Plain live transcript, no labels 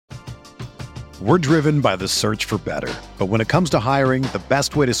We're driven by the search for better. But when it comes to hiring, the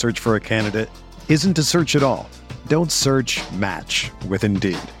best way to search for a candidate isn't to search at all. Don't search, match with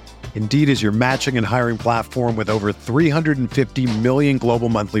Indeed. Indeed is your matching and hiring platform with over 350 million global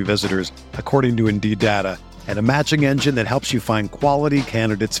monthly visitors, according to Indeed data, and a matching engine that helps you find quality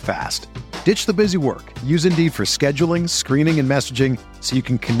candidates fast. Ditch the busy work. Use Indeed for scheduling, screening, and messaging so you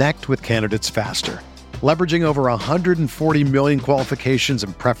can connect with candidates faster. Leveraging over 140 million qualifications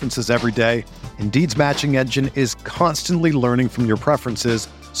and preferences every day, Indeed's matching engine is constantly learning from your preferences,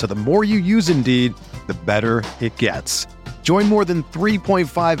 so the more you use Indeed, the better it gets. Join more than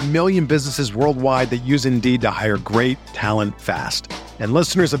 3.5 million businesses worldwide that use Indeed to hire great talent fast. And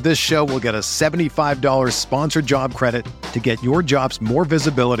listeners of this show will get a $75 sponsored job credit to get your jobs more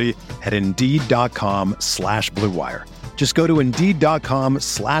visibility at Indeed.com/Blue Wire. Just go to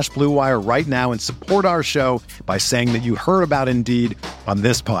Indeed.com/Blue Wire right now and support our show by saying that you heard about Indeed on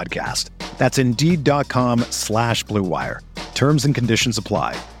this podcast. That's Indeed.com/Blue Wire. Terms and conditions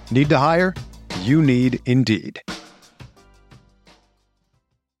apply. Need to hire? You need Indeed.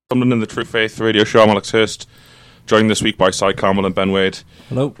 Someone in the True Faith Radio Show. I'm Alex Hurst, joined this week by Cy Campbell and Ben Wade.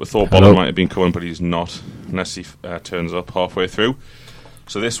 Hello. We thought Bollard might have been coming, but he's not, unless he turns up halfway through.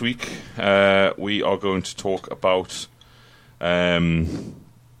 So this week we are going to talk about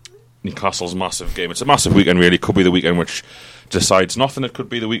Newcastle's massive game. It's a massive weekend, really. It could be the weekend which decides nothing. It could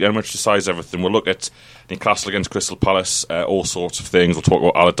be the weekend which decides everything. We'll look at Newcastle against Crystal Palace, all sorts of things. We'll talk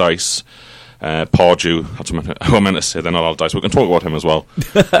about Allardyce, Pardew. That's what I meant to say. They're not Allardyce. We can talk about him as well.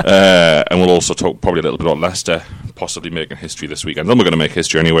 And we'll also talk probably a little bit about Leicester possibly making history this weekend. Then we're going to make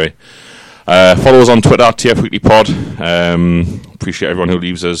history anyway. Follow us on Twitter at TFWeeklyPod. Appreciate everyone who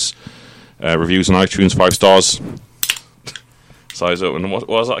leaves us reviews on iTunes, 5 stars. Size open. What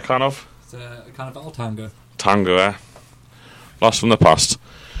was that a can of? It's a kind of old tango. Tango, eh? Last from the past.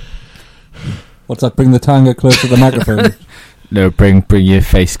 What's that? Bring the tango close to the microphone. No, bring your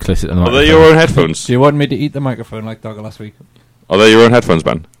face closer to the microphone. Are they your own headphones? Do you want me to eat the microphone like Dogger last week? Are they your own headphones,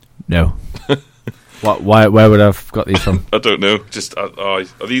 Ben? No. Where would I have got these from? I don't know. Just I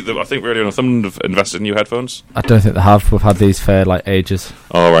think Radio Northumberland have invested in new headphones. I don't think they have. We've had these for like ages.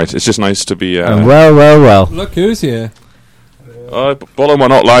 All right. It's just nice to be. Well. Look who's here. Bollard, we're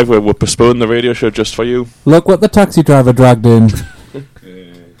not live. We're postponing the radio show just for you. Look what the taxi driver dragged in.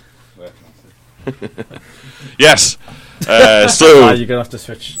 Yes. So you're gonna have to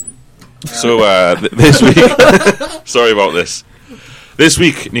switch. So this week, sorry about this. This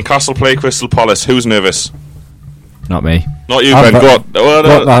week, Newcastle play Crystal Palace. Who's nervous? Not me. Not you, Ben. Go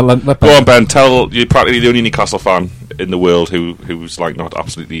on, Ben. Tell you're practically the only Newcastle fan in the world who's like not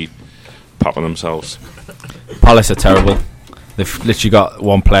absolutely papping themselves. Palace are terrible. They've literally got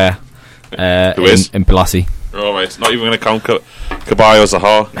one player in Balassi. All right, not even going to count Caballo or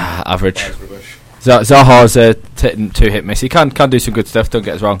Zaha. Average. Zaha's a 2-hit miss. He can do some good stuff. Don't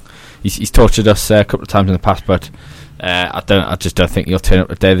get us wrong. He's tortured us a couple of times in the past, but I just don't think he'll turn up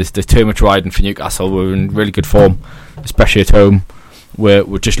today. There's too much riding for Newcastle. We're in really good form, especially at home.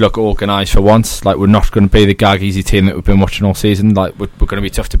 We just look organised for once. Like, we're not going to be the gag easy team that we've been watching all season. Like, we're going to be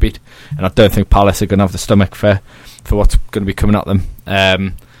tough to beat, and I don't think Palace are going to have the stomach for what's going to be coming at them.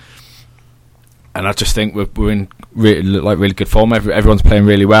 And I just think we're in really good form. Everyone's playing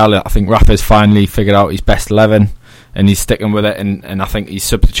really well. I think Rafa's finally figured out his best 11, and he's sticking with it. And I think his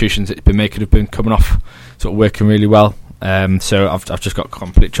substitutions that he's been making have been coming off, sort of working really well. So I've just got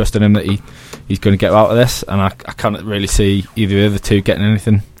complete trust in him that he's going to get out of this, and I can't really see either of the other two getting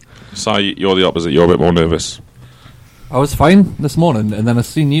anything. Si, you're the opposite. You're a bit more nervous. I was fine this morning, and then I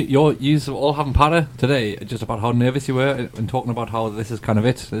seen you all having para today, just about how nervous you were, and talking about how this is kind of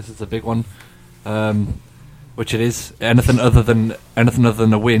it. This is a big one, which it is. Anything other than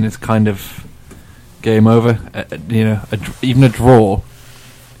a win is kind of game over. Even a draw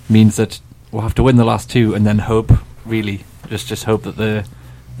means that we'll have to win the last two, and then hope. Really, just hope that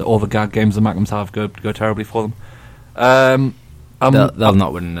all the gag games the Mackems have go terribly for them. They'll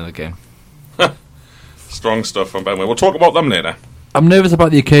not win another game. Strong stuff from Ben. We'll talk about them later. I'm nervous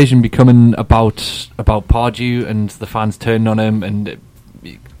about the occasion becoming about Pardew and the fans turning on him and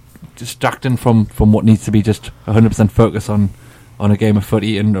distracting from what needs to be just 100% focus on a game of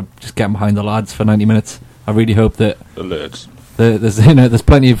footy and just getting behind the lads for 90 minutes. I really hope that the lads. There's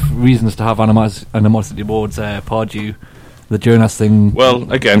plenty of reasons to have animosity towards Pardew. The Jonas thing.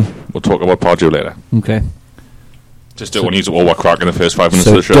 Well, again, we'll talk about Pardew later. Okay. Just don't want you to all crack in the first 5 minutes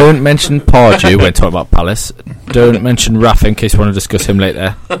of the show. Don't mention Pardew when talking about Palace. Don't mention Rafa in case you want to discuss him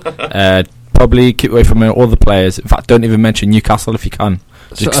later. Probably keep away from all the players. In fact, don't even mention Newcastle if you can.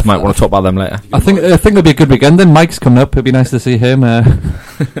 Just might want to talk about them later. I think it'll be a good weekend. Then Mike's coming up. It'd be nice to see him. I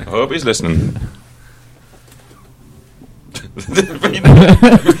hope he's listening.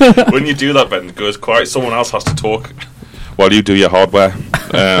 When you do that, Ben, it goes quiet. Someone else has to talk while you do your hardware.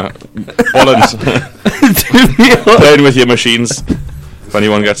 Bolland, playing with your machines. If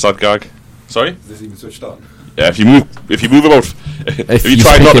anyone gets that gag, sorry. Is this even switched on? Yeah, if you move about, if you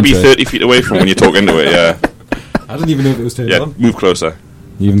try not to be 30 feet away from when you talk into it, yeah. I didn't even know if it was turned on. Move closer.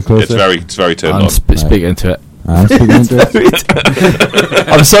 Even closer. It's very turned on. Speak into it. I'm speaking into it.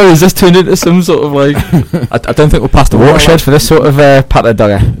 I'm sorry, is this turned into some sort of like... I don't think we're past the watershed for this sort of patter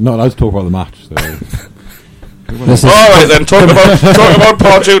dogger. Not allowed to talk about the match. So. Alright then, talk about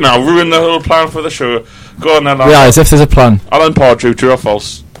Pardew now. Ruin the whole plan for the show. Go on then, Alan. Yeah, as if there's a plan. Alan Pardew, true or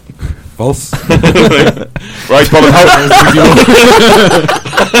false? False. Right,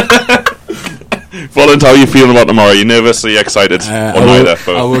 Bolland, how are you feeling about tomorrow? Are you nervous? Are you excited?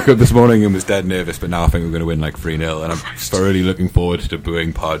 I woke up this morning and was dead nervous, but now I think we're going to win like 3-0, and I'm thoroughly looking forward to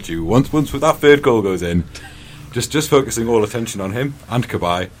booing Pardew. Once that third goal goes in, just focusing all attention on him and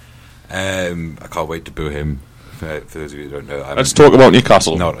Cabaye. I can't wait to boo him. For those of you who don't know, let's talk about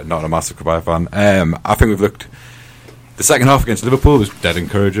Newcastle. Not a massive Cabaye fan. I think we've looked. The second half against Liverpool was dead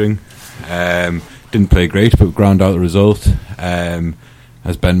encouraging. Didn't play great, but ground out the result.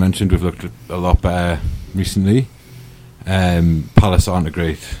 As Ben mentioned, we've looked a lot better recently. Palace aren't a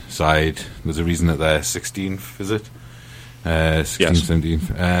great side. There's a reason that they're 16th, is it? 16th, yes.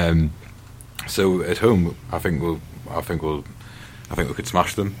 17th. So at home, I think we could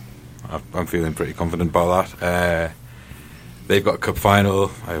smash them. I'm feeling pretty confident about that. They've got a cup final.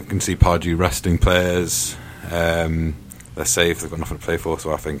 I can see Pardew resting players. They're safe. They've got nothing to play for.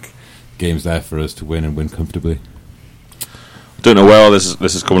 So I think game's there for us to win and win comfortably. Don't know where this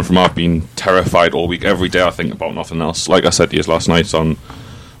is coming from. I've been terrified all week. Every day I think about nothing else. Like I said to you last night on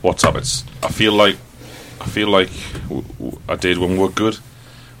WhatsApp, I feel like I did when we were good.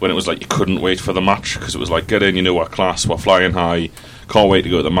 When it was like you couldn't wait for the match because it was like, get in, you know, we're class, we're flying high, can't wait to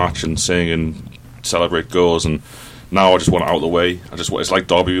go to the match and sing and celebrate goals. And now I just want it out of the way. It's like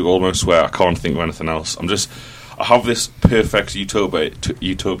Derby almost, where I can't think of anything else. I have this perfect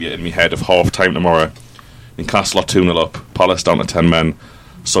utopia in my head of half time tomorrow. Newcastle are 2-0 up, Palace down to 10 men,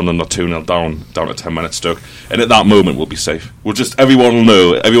 Sunderland are 2-0 down to 10 minutes stuck, and at that moment we'll be safe. Everyone will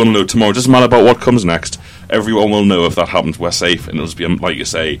know tomorrow. It doesn't matter about what comes next. Everyone will know if that happens, we're safe, and it'll just be like you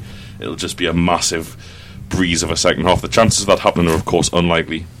say, it'll just be a massive breeze of a second half. The chances of that happening are of course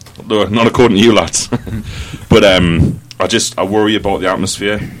unlikely, though not according to you lads. But I worry about the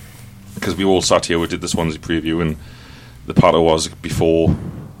atmosphere because we all sat here. We did the Swansea preview, and the patter was before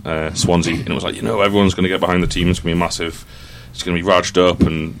Swansea, and it was like, you know, everyone's going to get behind the team. It's going to be massive. It's going to be raged up,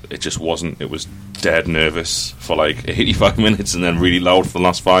 and it just wasn't. It was dead nervous for like 85 minutes, and then really loud for the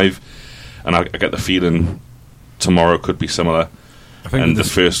last 5. And I get the feeling tomorrow could be similar. And the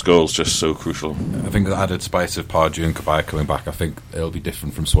first goal's just so crucial. I think the added spice of Pardew and Cabaye coming back, I think it'll be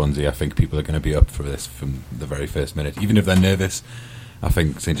different from Swansea. I think people are going to be up for this from the very first minute, even if they're nervous. I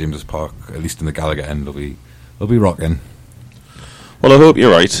think St James's Park, at least in the Gallagher end, they'll be rocking. Well, I hope you're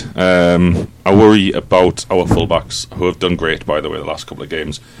right. I worry about our fullbacks, who have done great, by the way, the last couple of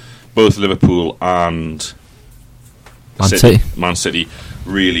games. Both Liverpool and Man City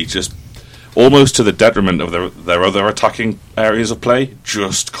really just almost to the detriment of their other attacking areas of play,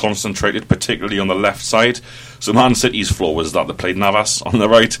 just concentrated particularly on the left side. So Man City's flaw was that they played Navas on the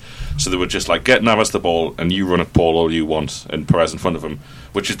right, so they would just like get Navas the ball and you run at Paul all you want and Perez in front of him,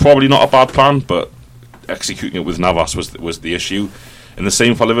 which is probably not a bad plan, but executing it with Navas was the issue. And the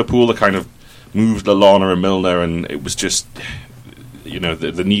same for Liverpool. They kind of moved Lallana and Milner, and it was just, you know,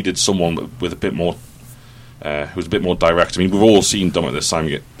 they needed someone with a bit more, who was a bit more direct. I mean, we've all seen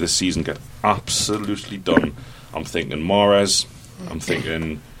Dummett this season get absolutely done. I'm thinking Mahrez. I'm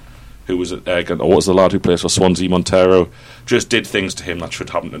thinking, who was it? What was the lad who plays for Swansea? Montero. Just did things to him that should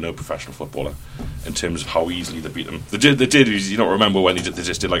happen to no professional footballer in terms of how easily they beat him. They did. You don't remember when they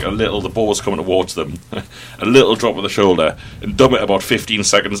just did like the ball was coming towards them, a little drop of the shoulder, and Dummett about 15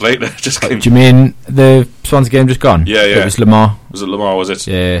 seconds later just came. Do you mean the Swansea game just gone? Yeah. It was Lamar. Was it Lamar? Was it?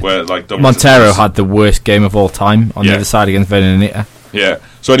 Yeah. Where like Montero had the worst game of all time on the other side against Vernon Anita. Yeah.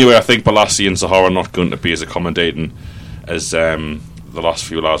 So anyway, I think Balassi and Zaha are not going to be as accommodating as the last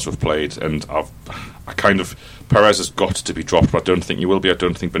few lads we've played, and I kind of Perez has got to be dropped, but I don't think he will be. I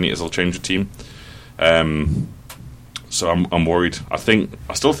don't think Benitez will change the team. So I'm worried. I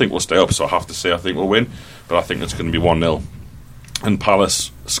still think we'll stay up. So I have to say I think we'll win, but I think it's going to be 1-0. And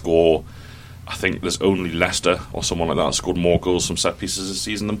Palace score. I think there's only Leicester or someone like that scored more goals from set pieces this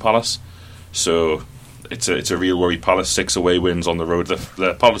season than Palace. So it's a real worry. Palace 6 away wins on the road.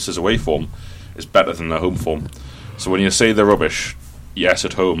 The Palace's away form is better than their home form. So when you say they're rubbish, yes,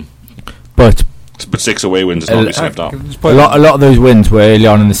 at home, But 6 away wins is not to be sniffed at. a lot of those wins were early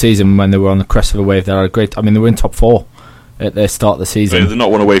on in the season when they were on the crest of a wave. They are great. I mean, they were in top 4 at the start of the season. They've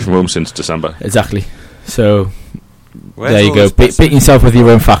not won away from home since December. Exactly. So Where's there you all go. this Beating yourself with your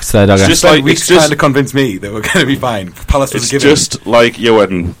own facts there, Dogger. Just like like weeks it's just trying to convince me that we're going to be fine. Palace was it's given. just like your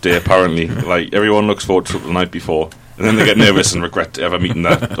wedding day. Apparently, like everyone looks forward to it the night before, and then they get nervous and regret ever meeting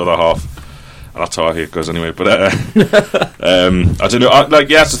that other half. And that's how I hear it goes anyway. But I don't know.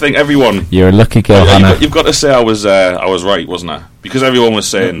 That's the thing. Everyone, You're a lucky girl, Hannah. you've got to say I was right, wasn't I? Because everyone was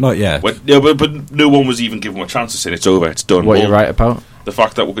saying Not yet. but no one was even given a chance to say it's over, it's done. What Well, you're right about? The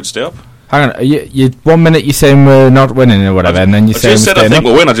fact that we could stay up. Hang on. You 1 minute you're saying we're not winning or whatever, and then you're I saying just we're said I staying think up.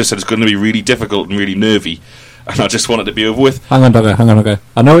 we'll win. I just said it's going to be really difficult and really nervy, and I just wanted to be over with. Hang on, Dogger.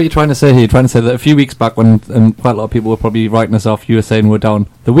 I know what you're trying to say here. You're trying to say that a few weeks back when quite a lot of people were probably writing us off, you were saying we're down.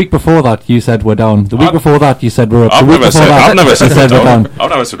 The week before that, you said we're down. The week before that, you said we're up. I've The week never before said that, I've never you said said we're we're down. down. I've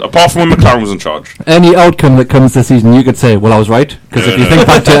never said, apart from when McLaren was in charge. Any outcome that comes this season, you could say, well, I was right. Because if you think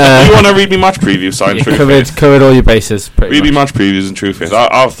back Do you to... want to read me match preview, sign You through? covered all your bases. Pretty Read me much. match previews and true faith.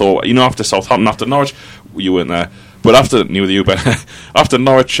 I thought, after Southampton, after Norwich, you weren't there. But after after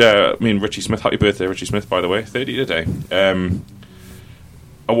Norwich, me and Richie Smith, happy birthday, Richie Smith, by the way, 30 today.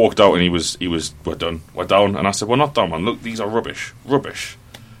 I walked out and he was, we're done, we're down, and I said, we're not down, man. Look, these are rubbish.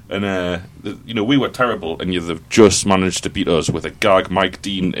 And we were terrible, and you've just managed to beat us with a gag Mike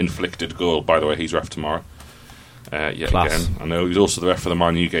Dean inflicted goal. By the way, he's ref tomorrow. Class. Again, I know he's also the ref for the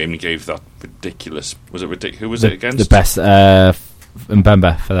Man U game. And he gave that ridiculous. Was it ridiculous? Who was it against? The best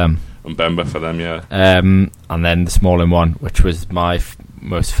Mbemba for them. Mbemba for them, yeah. And then the Smalling one, which was my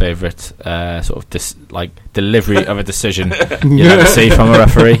most favourite sort of delivery of a decision you'll ever see from a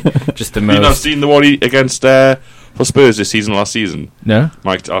referee. Just the most. You've not seen the one against for Spurs this season, last season? No?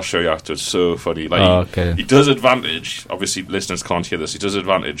 Mike, I'll show you after. It's so funny. Okay. He does advantage. Obviously, listeners can't hear this. He does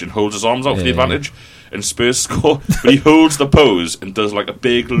advantage and holds his arms out for the advantage. And Spurs score, but he holds the pose and does like a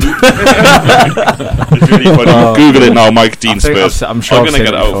big loop. It's really funny. Google it now, Mike Dean Spurs. I'm sure I'm I've going to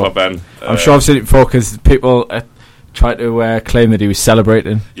seen get it it out before. for Ben. I'm sure I've seen it before because people try to claim that he was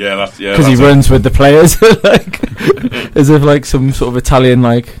celebrating Yeah, because he runs with the players as if like some sort of Italian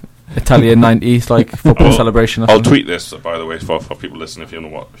 90s football celebration. I'll tweet this, by the way, for people listening if you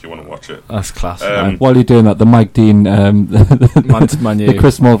want to watch it. That's class. While you're doing that, the Mike Dean, the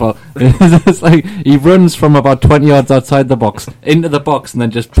Chris Smallville, it's like he runs from about 20 yards outside the box into the box and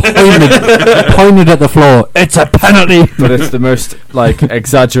then just pointed at the floor. It's a penalty. But it's the most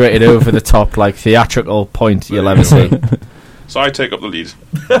exaggerated, over the top, theatrical point you'll ever see. So I take up the lead.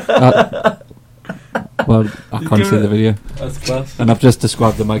 Well, I can't see the video. That's class. And I've just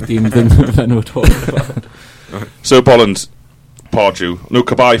described the Mike Dean thing that we're talking about. So Bolland, Pardew. No,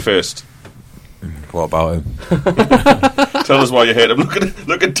 Cabaye first. What about him? Tell us why you hate him.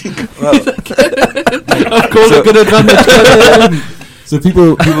 Look at Dean. Of course, a good advantage. So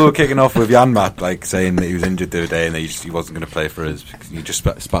people were kicking off with Janmat, saying that he was injured the other day and that he wasn't going to play for us because he just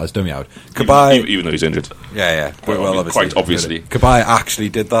spat his dummy out. Cabaye, even though he's injured. Yeah. Well, obviously, quite obviously. Cabaye actually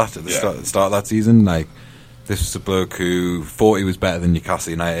did that at the start of that season. This was a bloke who thought he was better than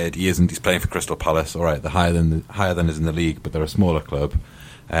Newcastle United. He isn't. He's playing for Crystal Palace. All right, they're higher than is in the league, but they're a smaller club,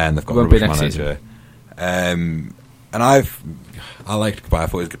 and they've got a rubbish manager. And I liked Cabaye. I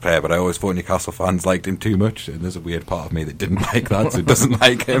thought he was a good player, but I always thought Newcastle fans liked him too much, and there's a weird part of me that didn't like that, so doesn't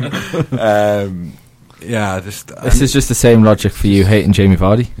like him. This is just the same logic for you hating Jamie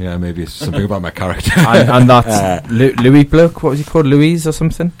Vardy. Yeah, maybe it's something about my character. and that's Louis bloke. What was he called? Louise or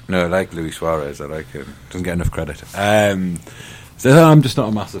something? No, I like Luis Suarez. I like him. Doesn't get enough credit. So I'm just not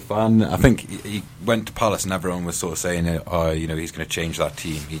a massive fan. I think he went to Palace and everyone was sort of saying, he's going to change that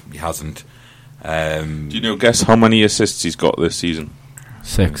team. He hasn't. Do you guess how many assists he's got this season?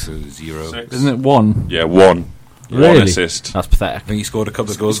 6. So 0. 6. Isn't it 1? Yeah, 1. Really? 1 assist. That's pathetic. I think he scored a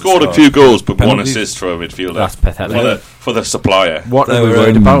couple of goals. He scored a few goals, but 1 assist for a midfielder. That's pathetic. For the supplier. What They are we were,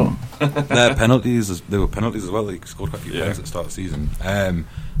 worried about? There were penalties as well. He scored quite a few penalties at the start of the season.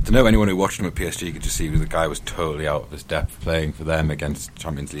 To know anyone who watched him at PSG could just see the guy was totally out of his depth playing for them against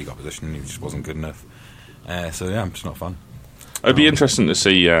Champions League opposition. He just wasn't good enough. I'm just not a fan. It'd be interesting to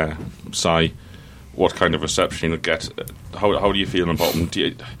see Sai, what kind of reception he'll get. How do you feel about him?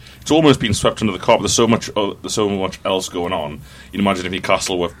 It's almost been swept under the carpet. There's so much else going on. You'd imagine if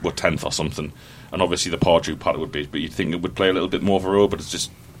Newcastle were 10th or something, and obviously the Pardew part would be, but you'd think it would play a little bit more of a role. But it's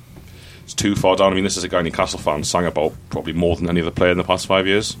just it's too far down. I mean, this is a guy Newcastle fans sang about probably more than any other player in the past 5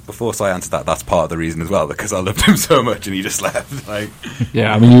 years. Before I answer that, that's part of the reason as well, because I loved him so much and he just left.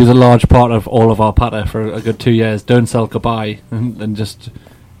 Yeah, I mean, he was a large part of all of our patter for a good 2 years. Don't sell goodbye, and just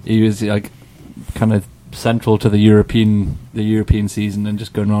he was like kind of central to the European season and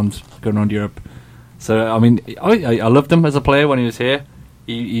just going around Europe. So I mean, I loved him as a player when he was here.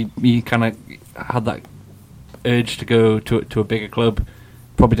 He kind of had that urge to go to a bigger club.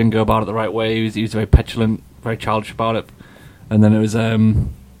 Probably didn't go about it the right way. He was very petulant, very childish about it. And then it was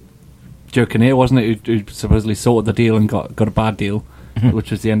Joe Kinnear, wasn't it, who supposedly sorted the deal and got a bad deal,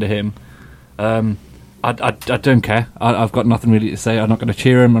 which was the end of him. I don't care. I've got nothing really to say. I'm not going to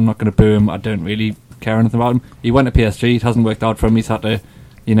cheer him. I'm not going to boo him. I don't really care anything about him. He went to PSG. It hasn't worked out for him. He's had to,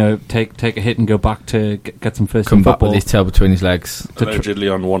 take a hit and go back to get some first team football. Come back with his tail between his legs. Allegedly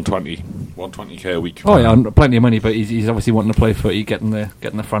on 120k a week. Oh yeah, on plenty of money, but he's obviously wanting to play footy, getting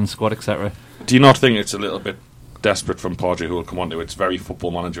the France squad, etc. Do you not think it's a little bit desperate from Pardew, who will come on to it? It's very Football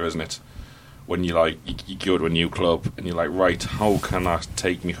Manager, isn't it? When you go to a new club and you're like, right, how can I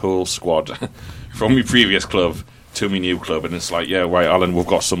take my whole squad from my previous club to my new club? And it's like, yeah, right, Alan, we've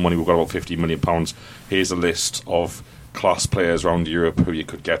got some money, we've got about £50 million. Here's a list of class players around Europe who you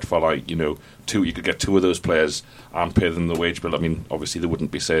could get for you could get two of those players and pay them the wage bill. I mean, obviously they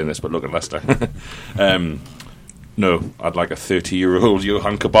wouldn't be saying this, but look at Leicester. No, I'd like a 30-year-old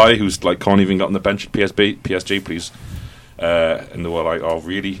Johan Cabaye who's can't even get on the bench at PSG, please. And they were like, oh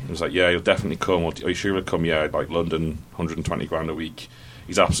really? It was like, yeah, he'll definitely come. Are you sure he'll come? Yeah, London, 120 grand a week.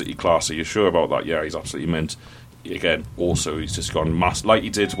 He's absolutely class. Are you sure about that? Yeah, he's absolutely mint. Again, also he's just gone like he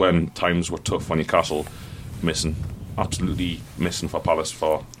did when times were tough when Newcastle, absolutely missing for Palace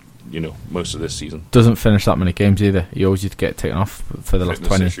for most of this season. Doesn't finish that many games either. He always used to get taken off for the last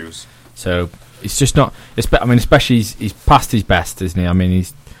 20 issues. So it's just not. Especially he's past his best, isn't he? I mean,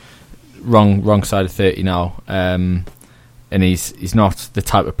 he's wrong side of 30 now, and he's not the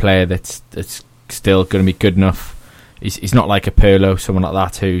type of player that's still going to be good enough. He's not like a Pirlo, someone like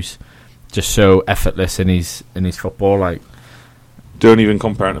that who's just so effortless in his football. Don't even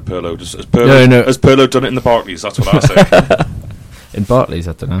compare it to Pirlo. Has Pirlo done it in the Barclays? That's what I say. In Barclays,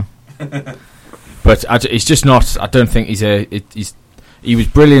 I don't know. But it's just not. I don't think he was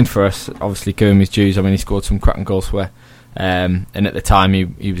brilliant for us. Obviously, give him his dues. I mean, he scored some cracking goals for us. And at the time,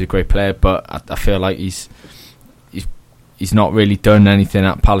 he was a great player. But I feel like he's not really done anything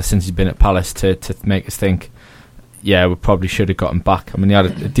at Palace since he's been at Palace to make us think, yeah, we probably should have got him back. I mean, he had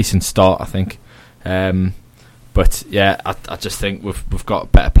a decent start, I think. But yeah, I just think we've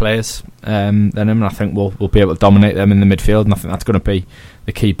got better players than him, and I think we'll be able to dominate them in the midfield. And I think that's going to be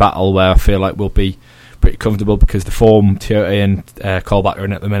the key battle where I feel like we'll be pretty comfortable because the form Tiote and Colback are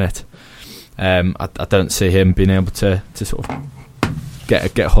in at the minute. I don't see him being able to sort of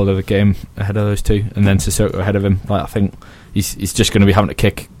get hold of the game ahead of those two, and then Sissoko ahead of him. I think he's just going to be having to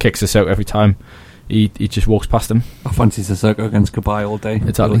kick Sissoko every time he just walks past him. I fancy Sissoko against Cabaye all day.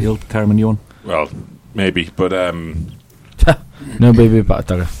 Exactly. He'll tear him a new one. Well, maybe, but no baby about a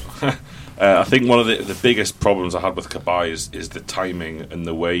dogger. I think one of the biggest problems I had with Cabaye is the timing and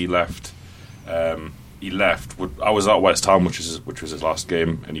the way he left. He left. I was at West Ham, which was his last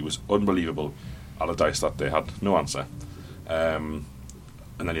game, and he was unbelievable. Allardyce that day had no answer, and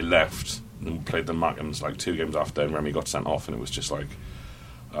then he left and played the Mackhams 2 games after, and Remy got sent off, and it was just like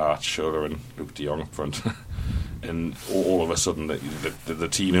Schürrle and Luke de Jong up front, and all of a sudden the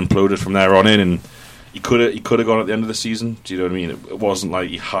team imploded from there on in, and he could have gone at the end of the season. Do you know what I mean? It wasn't like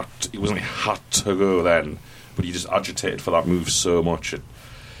he had to go then, but he just agitated for that move so much.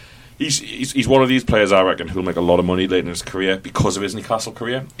 He's one of these players, I reckon, who'll make a lot of money later in his career because of his Newcastle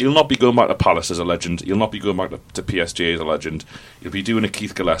career. He'll not be going back to Palace as a legend. He'll not be going back to PSG as a legend. He'll be doing a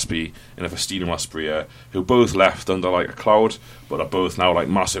Keith Gillespie and a Faustino Asprilla, who both left under a cloud, but are both now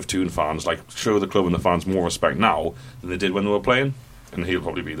massive Toon fans. Show the club and the fans more respect now than they did when they were playing. And he'll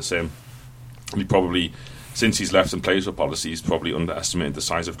probably be the same. He probably, since he's left and plays for Palace, he's probably underestimated the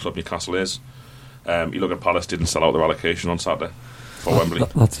size of club Newcastle is. You look at Palace didn't sell out their allocation on Saturday for Wembley.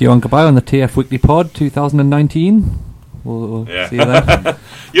 That's Johan Cabaye on the TF Weekly Pod 2019. We'll see you there.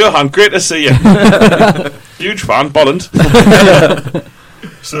 Johan, great to see you. Huge fan, Bolland.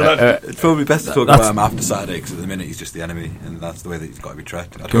 It's probably best to talk about him after Saturday, because at the minute he's just the enemy, and that's the way that he's got to be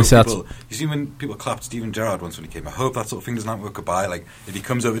treated. You see when people clapped Steven Gerrard once when he came, I hope that sort of thing doesn't happen with Cabaye. If he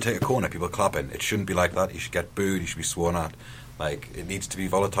comes over to take a corner, people are clapping. It shouldn't be like that. He should get booed. He should be sworn at. It needs to be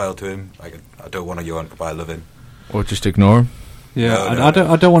volatile to him. I don't want a Johan Cabaye love him. Or just ignore him. Yeah, no. I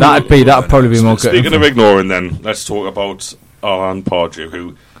don't want. That'd probably be more good. Speaking of ignoring, then let's talk about Alan Pardew,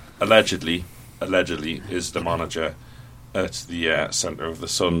 who allegedly is the manager at the centre of the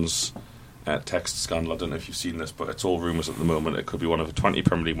Suns' text scandal. I don't know if you've seen this, but it's all rumours at the moment. It could be one of the 20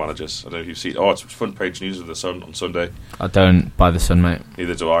 Premier League managers. I don't know if you've seen. Oh, it's front page news of the Sun on Sunday. I don't buy the Sun, mate.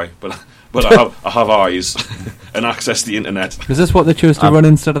 Neither do I, but I have eyes and access to the internet. Is this what they chose to run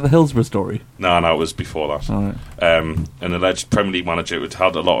instead of the Hillsborough story? No, it was before that. All right. An alleged Premier League manager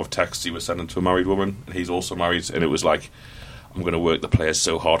had a lot of texts he was sending to a married woman, and he's also married, and it was like, I'm going to work the players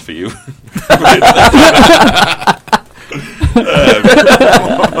so hard for you.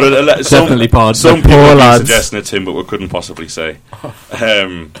 Definitely pod. Some people are suggesting it's him, but we couldn't possibly say.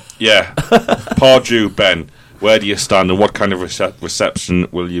 Pardew, Ben, where do you stand, and what kind of reception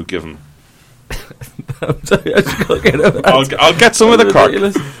will you give him? I'm sorry, I just can't get over that. I'll get some of the crack.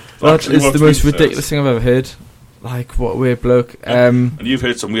 That is the most ridiculous thing I've ever heard. Like, what a weird bloke. And you've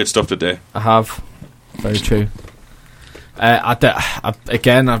heard some weird stuff today. I have. Very true. I'm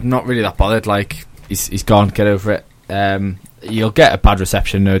not really that bothered. Like, he's gone, get over it. You'll get a bad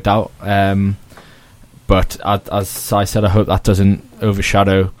reception, no doubt. But as I said, I hope that doesn't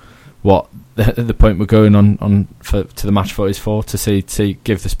overshadow what the point we're going on to the match is for, to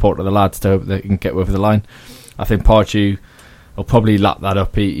give the support to the lads to hope they can get over the line. I think Pardew will probably lap that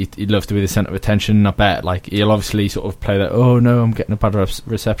up. He'd love to be the centre of attention. I bet like he'll obviously sort of play that, oh no, I'm getting a bad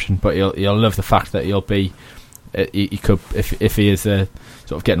reception, but he'll love the fact that he'll be. He could, if he is sort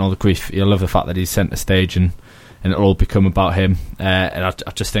of getting all the grief, he'll love the fact that he's centre stage and it'll all become about him. And I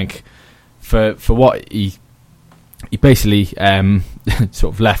just think for what he basically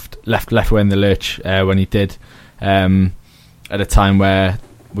sort of left away in the lurch when he did at a time where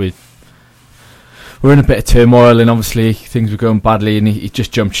we're in a bit of turmoil and obviously things were going badly, and he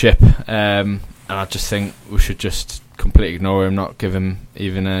just jumped ship. And I just think we should just completely ignore him, not give him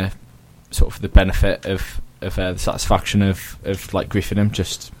even a sort of the benefit of the satisfaction of like griefing him.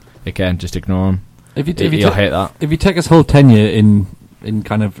 Just ignore him. He'll hate that. If you take his whole tenure in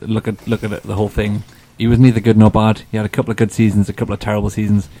kind of look at it, the whole thing, he was neither good nor bad. He had a couple of good seasons, a couple of terrible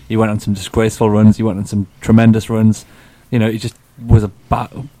seasons. He went on some disgraceful runs. He went on some tremendous runs. You know, he just was a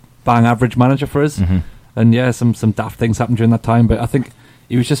bang average manager for us. Mm-hmm. And yeah, some daft things happened during that time. But I think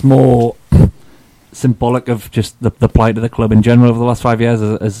he was just more symbolic of just the plight of the club in general over the last 5 years,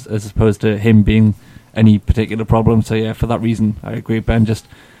 as opposed to him being any particular problem. So yeah, for that reason, I agree, Ben. Just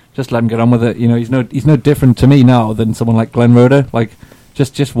let him get on with it. You know, he's no different to me now than someone like Glenn Roeder. Like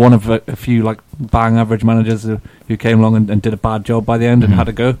just one of a few like bang average managers who came along and did a bad job by the end and had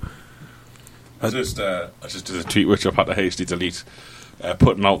to go. I just did a tweet which I've had to hastily delete,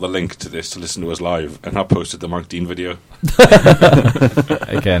 putting out the link to this to listen to us live, and I posted the Mark Dean video.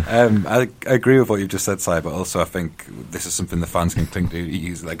 Again, I agree with what you've just said, Si, but also I think this is something the fans can think to.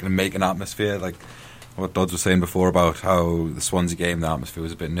 He's like going to make an atmosphere, like what Dodds was saying before about how the Swansea game, the atmosphere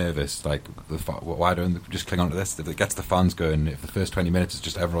was a bit nervous. Like, why don't they just cling on to this? If it gets the fans going, if the first 20 minutes is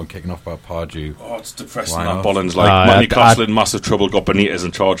just everyone kicking off about Pardew. Oh, it's depressing that Bollins. Like, Newcastle in massive trouble, got Benitez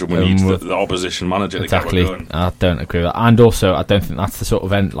in charge, and we need the opposition manager to get going. I don't agree with that. And also, I don't think that's the sort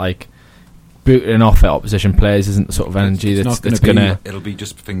of end, like, booting off at opposition players isn't the sort of energy that's going to... It'll be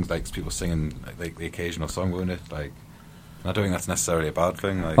just things like people singing like the occasional song, won't it? Like, I don't think that's necessarily a bad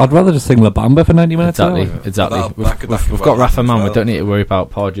thing. Like, I'd rather just sing La Bamba for 90 minutes. Exactly. We've got Rafa Man. We don't need to worry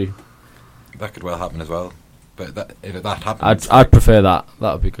about Pardew. That could well happen as well. But if that happens, I'd prefer that.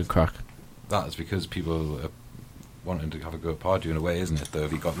 That would be good crack. That is because people are wanting to have a go at Pardew in a way, isn't it? Though,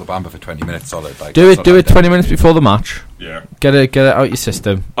 if you got La Bamba for 20 minutes solid, like, do it 20 minutes before the match. Yeah, get it out your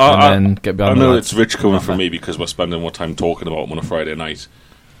system, and then get behind. I know it's rich coming from me because we're spending more time talking about him on a Friday night,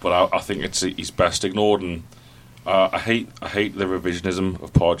 but I think he's best ignored. And I hate the revisionism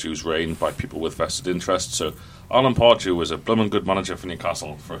of Pardew's reign by people with vested interests. So Alan Pardew was a blooming good manager for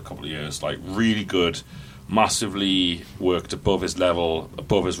Newcastle for a couple of years, like really good, massively worked above his level,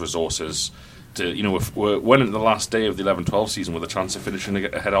 above his resources. When in the last day of the 11-12 season with a chance of finishing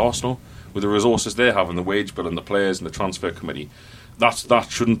ahead of Arsenal, with the resources they have and the wage bill and the players and the transfer committee, that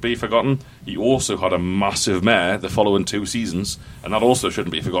shouldn't be forgotten. He also had a massive mare the following 2 seasons, and that also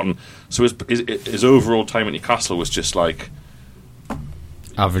shouldn't be forgotten. So his overall time at Newcastle was just like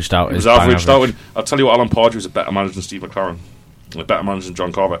averaged out. It was averaged out. And I'll tell you what, Alan Pardew was a better manager than Steve McLaren, a better manager than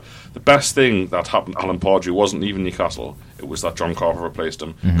John Carver. The best thing that happened to Alan Pardew wasn't even Newcastle. It was that John Carver replaced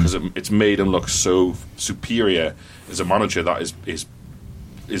him, because it's made him look so superior as a manager that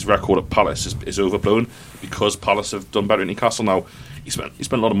his record at Palace is overblown, because Palace have done better at Newcastle. Now he spent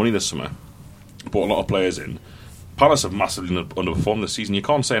a lot of money this summer, brought a lot of players in. Palace have massively underperformed this season. You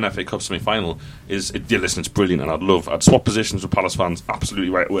can't say an FA Cup semi-final listen, it's brilliant, and I'd swap positions with Palace fans absolutely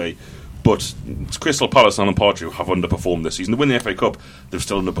right away. But Crystal Palace and Pardew have underperformed this season. They win the FA Cup, they've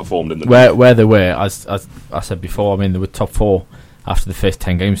still underperformed in the where they were, as I said before. I mean, they were top 4 after the first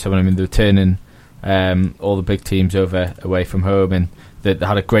 10 games. So I mean, they were turning all the big teams away from home, and they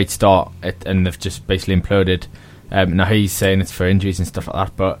had a great start, and they've just basically imploded. Now he's saying it's for injuries and stuff like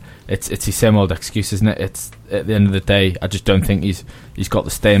that, but it's the same old excuse, isn't it? It's at the end of the day, I just don't think he's got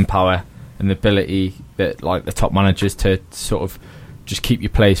the staying power and the ability that like the top managers to sort of just keep your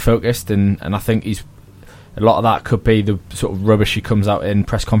players focused, and I think a lot of that could be the sort of rubbish he comes out in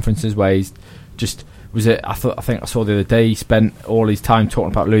press conferences where he's just I think I saw the other day he spent all his time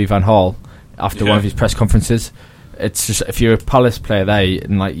talking about Louis van Gaal after one of his press conferences. It's just, if you're a Palace player there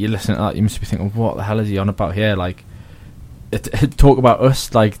and like you listen to that, you must be thinking, what the hell is he on about here? Like, talk about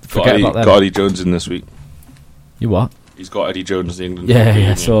us, like forget about them. Got Eddie Jones in this week. You what? He's got Eddie Jones in England.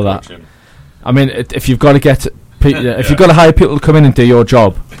 Yeah, I saw that. I mean, if you've got to if you've got to hire people to come in and do your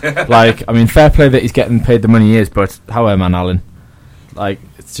job, like, I mean, fair play that he's getting paid the money he is, but how man, Alan? Like,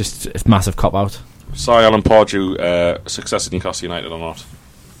 it's massive cop out. Sorry, Alan Pardew, success at Newcastle United or not?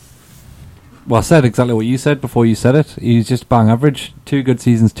 Well, I said exactly what you said before you said it. He's just bang average. 2 good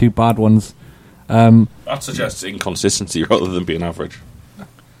seasons, 2 bad ones. That suggests inconsistency rather than being average.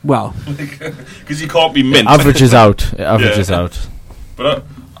 Well, because you can't be mint. It averages out. It averages out. But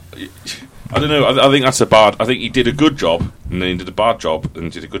I don't know. I think that's a bad. I think he did a good job, and then he did a bad job, and he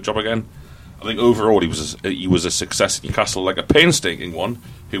did a good job again. I think overall he was a success at Newcastle, like a painstaking one,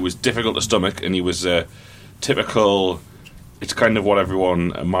 who was difficult to stomach, and he was a typical. It's kind of what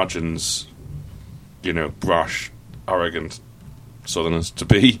everyone imagines, brash, arrogant Southerners to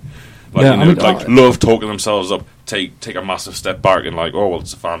be. Like, love talking themselves up, take a massive step back, and like, oh well,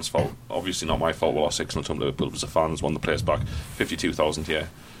 it's the fans' fault. Obviously not my fault. We lost 6-0 to Liverpool. It was the fans won the players back. 52,000 here.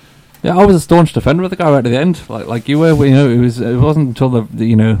 Yeah, I was a staunch defender of the guy right at the end, like you were. It wasn't until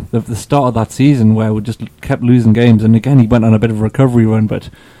the start of that season where we just kept losing games, and again he went on a bit of a recovery run, but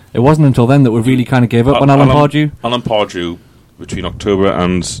it wasn't until then that we really kind of gave up on Alan Pardew. Alan Pardew, between October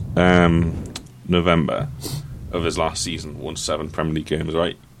and November of his last season, won 7 Premier League games.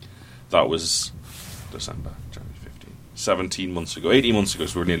 Right, that was December, January 15, 17 months ago, 18 months ago.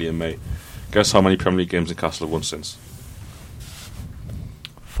 So we're nearly in May. Guess how many Premier League games Newcastle have won since?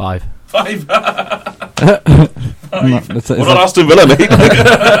 5. 5. It's not Aston Villa, mate.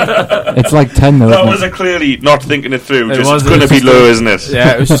 It's like 10 though. That was clearly not thinking it through. It's going to be low, isn't it?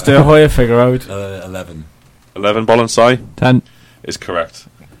 Yeah, it was just a Hoyer figure out. 11. 11, Bolansai? 10 is correct.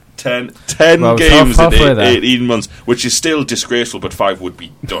 10 games in 18 months, which is still disgraceful, but 5 would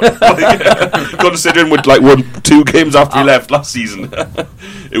be done. Considering we'd won 2 games after he left last season.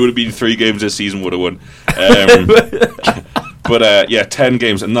 It would have been 3 games this season would have won. But 10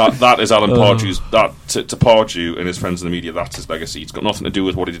 games, and that is Alan Pardew's. To Pardew and his friends in the media, that's his legacy. It's got nothing to do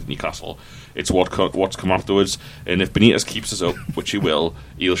with what he did in Newcastle. It's what's come afterwards. And if Benitez keeps us up, which he will,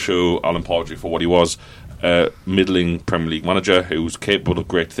 he'll show Alan Pardew for what he was. Middling Premier League manager who's capable of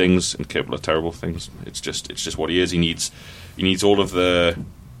great things and capable of terrible things. It's just what he is. He needs all of the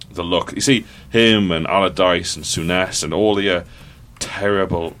luck. You see him and Allardyce and Souness and all the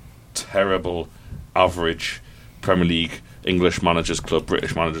terrible average Premier League English managers club,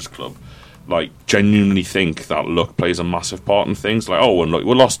 British managers club, like genuinely think that luck plays a massive part in things. Like, oh, we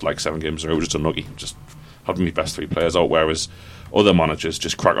lost 7 games in a row, just unlucky, just had my best 3 players out, whereas other managers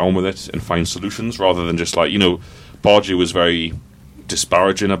just crack on with it and find solutions rather than just Pardew was very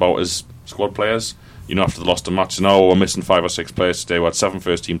disparaging about his squad players. After the lost a match, we're missing 5 or 6 players today. We had 7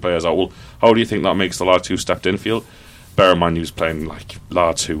 first team players out. Well, how do you think that makes the lads who stepped in feel? Bear in mind, he was playing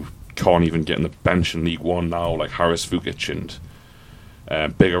lads who can't even get in the bench in League One now, like Haris Vukic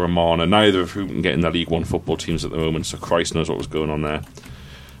and Bigger Ramon, and neither of whom can get in the League One football teams at the moment, so Christ knows what was going on there.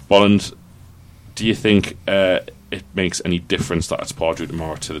 Bolland, do you think it makes any difference that it's Pardew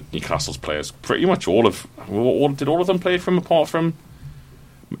tomorrow to Newcastle's players? Pretty much all of them play from, apart from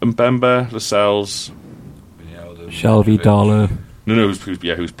Mbemba, Lascelles, Shelby, Darlow. No,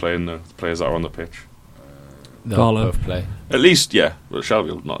 who's playing the players that are on the pitch? They'll both play. At least, yeah. Well,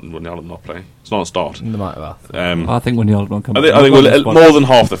 Shelby will not play. It's not a start. They might well. I think Wijnaldum will come. I think more than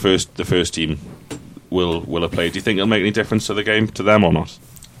half the first team will have played. Do you think it'll make any difference to the game to them or not?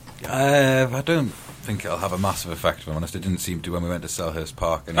 I don't think it'll have a massive effect. If I'm honest, it didn't seem to when we went to Selhurst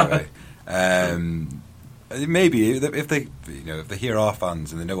Park anyway. Maybe if they hear our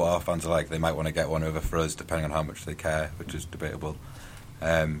fans and they know what our fans are like, they might want to get one over for us, depending on how much they care, which is debatable.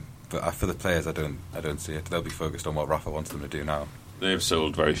 But for the players, I don't see it. They'll be focused on what Rafa wants them to do now. They've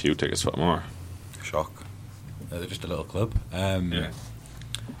sold very few tickets for tomorrow. Shock. They're just a little club.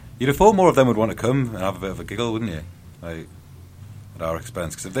 You'd have thought more of them would want to come and have a bit of a giggle, wouldn't you? At our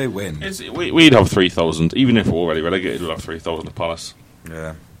expense, because if they win, we'd have 3,000. Even if we're already relegated, we'd have 3,000 at Palace.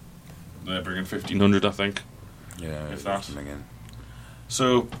 Yeah. They're bringing 1,500, I think. Yeah, if that.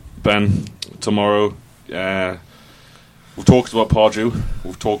 So, Ben, tomorrow, we've talked about Pardew,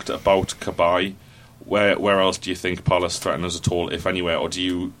 we've talked about Cabaye. Where else do you think Palace threaten us at all, if anywhere, or do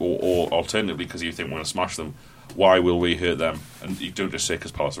you, or alternatively, because you think we're going to smash them, why will we hurt them? And you don't just say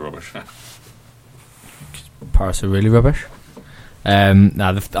because Palace are rubbish. Palace are really rubbish. I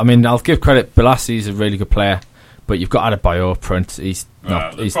mean, I'll give credit. Bolasie is a really good player, but you've got Adebayo up front. He's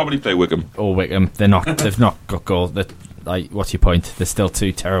not. They'll probably play Wigan. Or Wigan. They're not. They've not got goals. Like, what's your point? They're still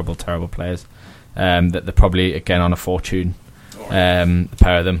two terrible players. That they're probably again on a fortune. The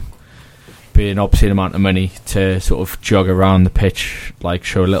pair of them. Be an obscene amount of money to sort of jog around the pitch, like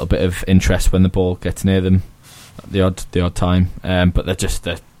show a little bit of interest when the ball gets near them at the odd time. But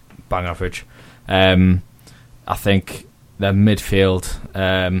they're bang average. I think their midfield.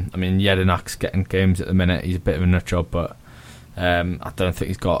 I mean, Jedinak's getting games at the minute. He's a bit of a nut job, but I don't think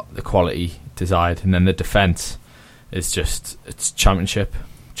he's got the quality desired. And then the defence is it's championship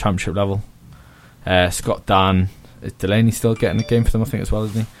level. Scott Dan, is Delaney still getting a game for them? I think as well,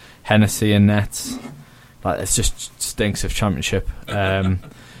 isn't he? Hennessy and Nets, like it just stinks of championship.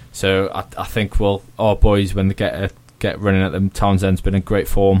 So I think our boys, when they get running at them, Townsend's been in great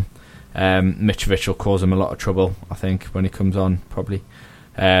form. Mitrovic will cause him a lot of trouble, I think, when he comes on, probably.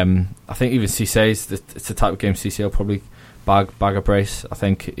 I think even Cissé, it's the type of game Cissé will probably bag a brace. I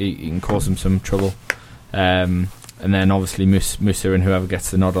think he can cause him some trouble. And then obviously Musa and whoever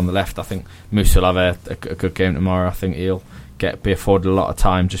gets the nod on the left. I think Musa will have a good game tomorrow. I think he'll be afforded a lot of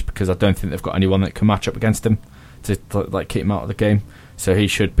time, just because I don't think they've got anyone that can match up against him to like keep him out of the game. So he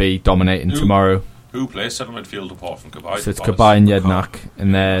should be dominating tomorrow. Who plays centre midfield apart from Cabaye? So it's Cabaye and Jednak,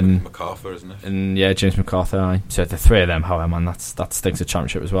 and then MacArthur, isn't it? And yeah, James MacArthur. Aye. So the three of them, however, man, that stinks of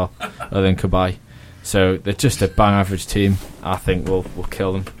championship as well. Other than Cabaye, so they're just a bang average team. I think we'll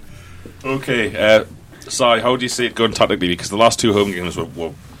kill them. Okay, Si, how do you see it going tactically? Because the last two home games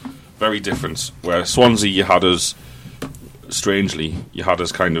were very different. Where Swansea, you had us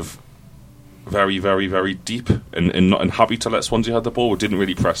kind of very, very, very deep and happy to let Swansea have the ball. We didn't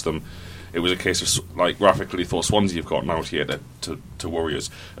really press them. It was a case of, like, graphically thought Swansea have gotten out here to worry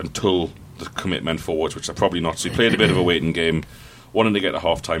us until the commitment forwards, which they're probably not. So we played a bit of a waiting game, wanting to get to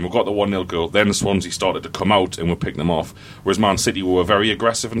half time. We got the 1-0 goal, then Swansea started to come out and we picked them off. Whereas Man City were very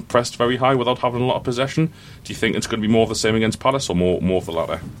aggressive and pressed very high without having a lot of possession. Do you think it's going to be more of the same against Palace, or more of the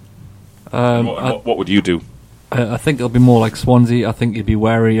latter? What would you do? I think it'll be more like Swansea. I think you'd be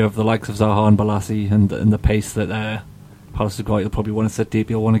wary of the likes of Zaha and Bolasie and the pace that Palace have got. You'll probably want to sit deep.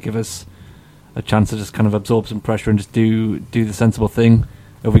 You'll want to give us a chance to just kind of absorb some pressure and just do the sensible thing.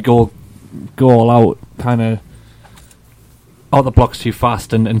 If we go all out, kind of out the blocks too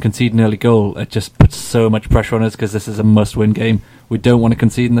fast and concede an early goal, it just puts so much pressure on us, because this is a must-win game. We don't want to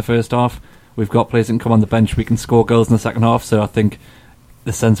concede in the first half. We've got players that can come on the bench. We can score goals in the second half. So I think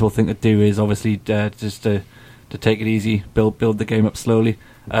the sensible thing to do is obviously just to take it easy, build the game up slowly.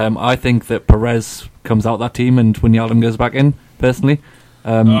 I think that Perez comes out that team and Wijnaldum goes back in, personally.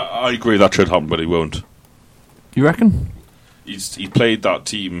 I agree that should happen, but he won't. You reckon? He played that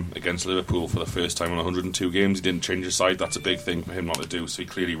team against Liverpool for the first time in 102 games. He didn't change his side. That's a big thing for him not to do, so he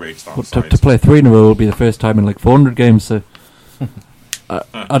clearly rates that side. To play 3 in a row will be the first time in like 400 games, so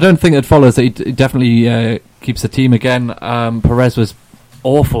I don't think it follows that he definitely keeps the team again. Perez was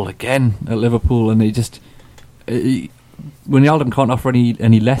awful again at Liverpool, and Wijnaldum can't offer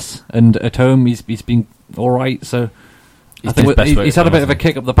any less, and at home he's been alright, so I think he's had a bit of a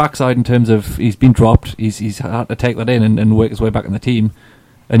kick up the backside in terms of he's been dropped. He's had to take that in and work his way back in the team.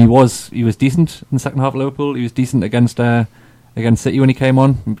 And he was decent in the second half of Liverpool. He was decent against City when he came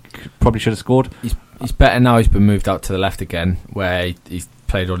on. Probably should have scored. He's better now. He's been moved out to the left again, where he's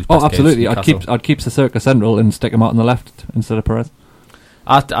played all his best absolutely. games. I'd keep Sissoko central and stick him out on the left instead of Perez.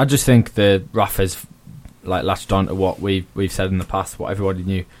 I just think the Rafa's like latched on to what we've said in the past, what everybody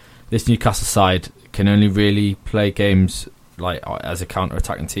knew. This Newcastle side can only really play games like as a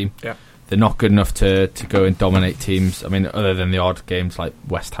counter-attacking team. Yeah. They're not good enough to go and dominate teams. I mean, other than the odd games like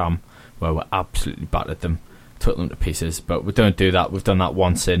West Ham, where we absolutely battered them, took them to pieces. But we don't do that. We've done that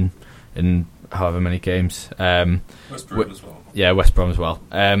once in however many games. West Brom as well. Yeah, West Brom as well.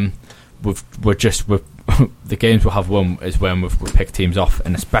 We're the games we'll have won is when we've picked teams off,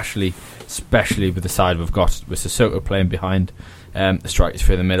 and especially with the side we've got with Sissoko playing behind the strikers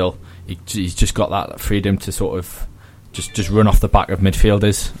through the middle. He's just got that freedom to sort of just run off the back of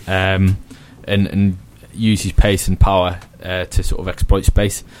midfielders and use his pace and power to sort of exploit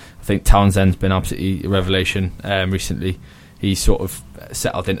space. I think Townsend's been absolutely a revelation recently. He's sort of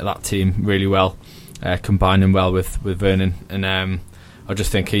settled into that team really well, combining well with Vernon, and I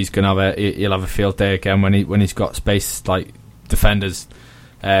just think he'll have a field day again when he's got space like defenders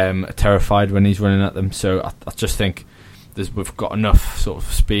are terrified when he's running at them. So I just think we've got enough sort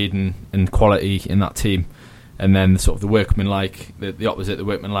of speed and quality in that team, and then the workmanlike, the opposite, the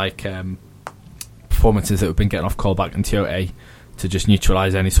workmanlike performances that we've been getting off Colback and Tiote to just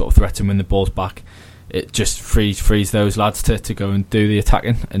neutralise any sort of threat and win the balls back. It just frees those lads to go and do the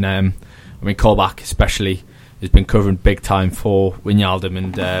attacking. And Colback especially has been covering big time for Wijnaldum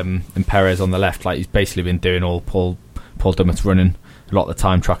and Perez on the left. Like, he's basically been doing all Paul Dummett's running a lot of the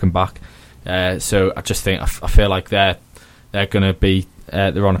time, tracking back. So I just think I feel like they're going to be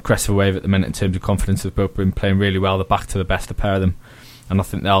they're on a crest of a wave at the minute in terms of confidence. They've both been playing really well. They're back to the best, the pair of them, and I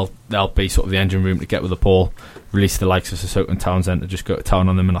think they'll be sort of the engine room to get with the ball, release the likes of Sissoko and Townsend to just go to town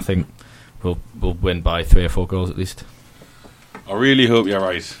on them, and I think we'll win by 3 or 4 goals at least. I really hope you're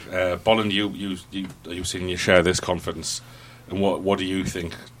right. Bolland, you seeing you share this confidence, and what do you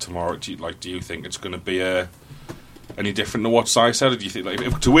think tomorrow? Do you think it's going to be any different than what Si said? Or do you think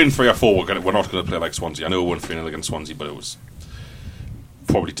if to win 3 or 4, we're not going to play like Swansea? I know we won 3-0 against Swansea, but it was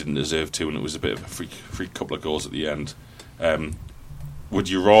probably didn't deserve to, and it was a bit of a freak couple of goals at the end. Would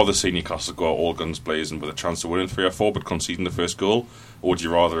you rather see Newcastle go out all guns blazing with a chance of winning 3 or 4 but conceding the first goal, or would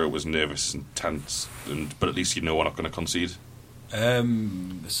you rather it was nervous and tense, but at least you know we're not going to concede?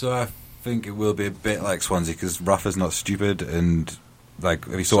 So I think it will be a bit like Swansea, because Rafa's not stupid, and like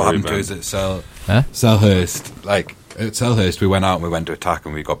if you saw what happened to us at Selhurst, like at Selhurst we went out and we went to attack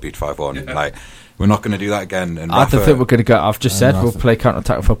and we got beat 5-1. Yeah. Like, we're not going to do that again. And I don't think we're going to go. I've just said we'll play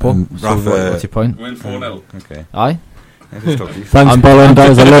counter-attack football. So what's your point? Win 4-0. Okay. Aye. Thanks, Bolland. That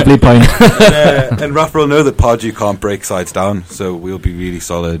was a lovely point. And Rafa will know that Pardew can't break sides down, so we'll be really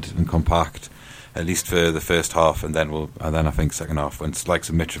solid and compact, at least for the first half, and then I think second half, when like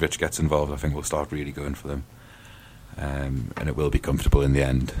Mitrovic gets involved, I think we'll start really going for them, and it will be comfortable in the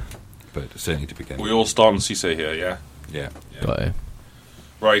end, but certainly to begin. We all start on Cisse here, yeah. Yeah.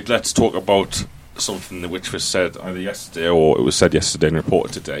 Right, let's talk about something which was said either yesterday or it was said yesterday and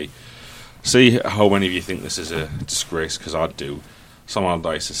reported today. See how many of you think this is a disgrace, because I do. Sam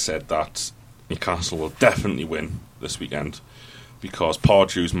Allardyce has said that Newcastle will definitely win this weekend because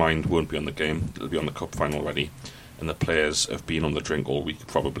Pardew's mind won't be on the game. It'll be on the cup final already, and the players have been on the drink all week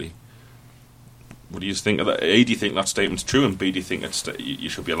probably. What do you think of that? A, do you think that statement's true, and B, do you think you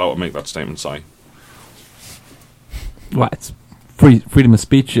should be allowed to make that statement, Si? Well, it's freedom of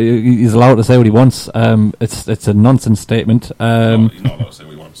speech. He's allowed to say what he wants. It's a nonsense statement. No, he's not allowed to say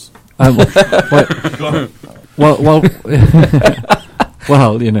what he wants.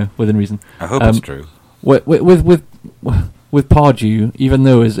 Well, you know, within reason. I hope it's true. With Pardew, even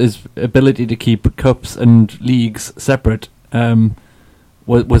though his ability to keep cups and leagues separate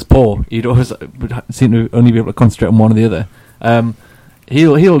was poor, he'd always seem to only be able to concentrate on one or the other.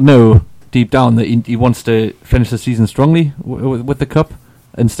 He'll know deep down that he wants to finish the season strongly with the cup,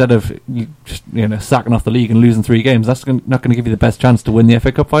 instead of just sacking off the league and losing 3 games. That's not going to give you the best chance to win the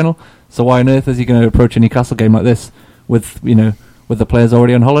FA Cup final. So why on earth is he going to approach a Newcastle game like this with the players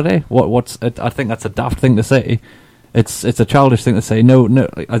already on holiday? I think that's a daft thing to say. It's a childish thing to say. No,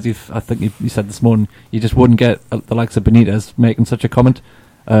 as I think you said this morning, you just wouldn't get the likes of Benitez making such a comment.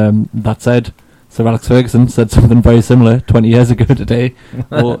 That said, Sir Alex Ferguson said something very similar 20 years ago today,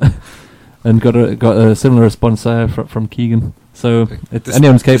 and got a similar response from Keegan. So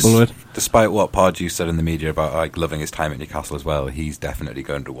anyone's capable of it. Despite what Pardew said in the media about like loving his time at Newcastle as well, he's definitely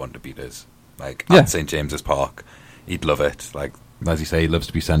going to want to beat us. At St James's Park, he'd love it. Like, as you say, he loves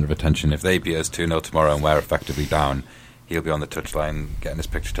to be centre of attention. If they beat us 2-0 tomorrow and we're effectively down, he'll be on the touchline getting his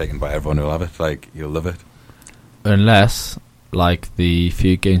picture taken by everyone who'll have it. Like, he'll love it. Unless, like the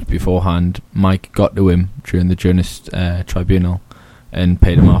few games beforehand, Mike got to him during the journalist tribunal and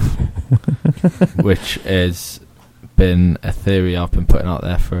paid him off, which has been a theory I've been putting out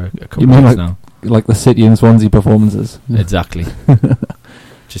there for a couple of months now. Like the City and Swansea performances. Exactly.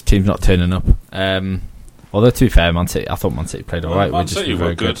 Just teams not turning up. Although, to be fair, Man City, I thought Man City played alright. Man City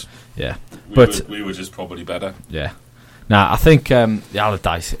were good. Yeah. We were just probably better. Yeah. Now, I think the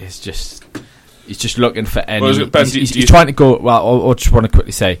Allardyce is just... He's just looking for any... Well, he's trying to go... Well, I just want to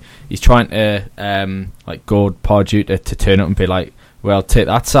quickly say, he's trying to goad Pardew to turn up and be like, well, take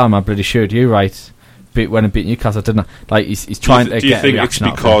that, Sam, I bloody showed you right. When I beat Newcastle, didn't I? Like, he's trying to get a reaction.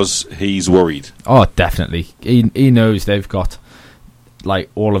 Do you think it's because he's worried? Oh, definitely. He knows they've got like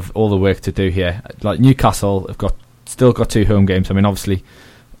all the work to do here. Like, Newcastle have still got 2 home games. I mean, obviously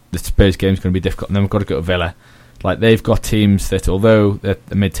the Spurs game's going to be difficult, and then we've got to go to Villa. Like, they've got teams that, although they're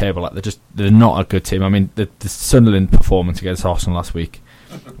the mid-table, like, they're not a good team. I mean, the Sunderland performance against Arsenal last week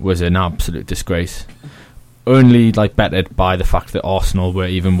was an absolute disgrace. only like bettered by the fact that Arsenal were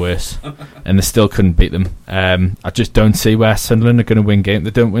even worse, and they still couldn't beat them. I just don't see where Sunderland are going to win games.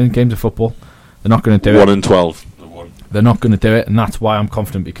 They don't win games of football. They're not going to do it. 1 in 12. They're not going to do it, and that's why I'm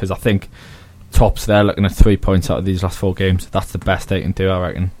confident, because I think tops they're looking at 3 points out of these last 4 games. That's the best they can do, I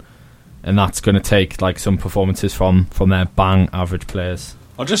reckon, and that's going to take like some performances from their bang average players.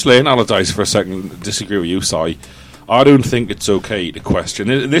 I'll just lay in Allardyce for a second. Disagree with you, Si. I don't think it's okay to question.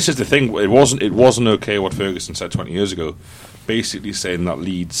 This is the thing. It wasn't okay what Ferguson said 20 years ago, basically saying that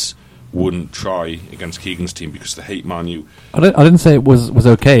Leeds wouldn't try against Keegan's team because they hate Man U. I didn't say it was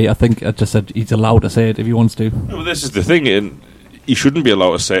okay. I think I just said he's allowed to say it if he wants to. No, this is the thing, and he shouldn't be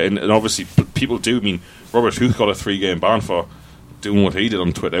allowed to say it. And obviously, people do. I mean, Robert Huth got a 3-game ban for doing what he did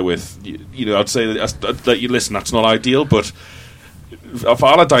on Twitter. With I'd say that you listen. That's not ideal, but for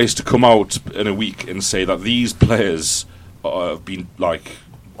Allardyce to come out in a week and say that these players have been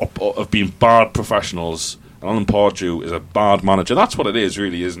bad professionals, and Alan Pardew is a bad manager. That's what it is,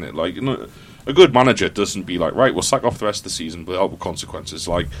 really, isn't it? Like, a good manager doesn't be like, right, we'll sack off the rest of the season without consequences.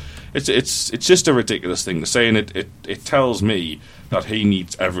 Like, it's just a ridiculous thing to say, and it tells me that he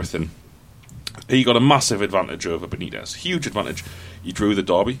needs everything. He got a massive advantage over Benitez, huge advantage. He drew the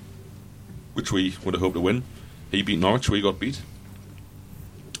derby, which we would have hoped to win. He beat Norwich, we got beat.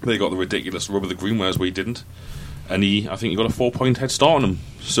 They got the ridiculous rub of the green, whereas we didn't. And I think he got a 4-point head start on him.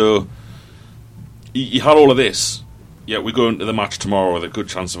 So he had all of this. Yeah, we go into the match tomorrow with a good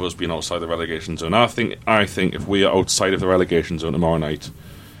chance of us being outside the relegation zone. I think if we are outside of the relegation zone tomorrow night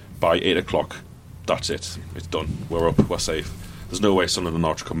by 8 o'clock, that's it. It's done. We're up. We're safe. There's no way Sunderland and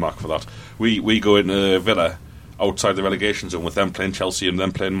Norwich come back for that. We go into Villa outside the relegation zone with them playing Chelsea and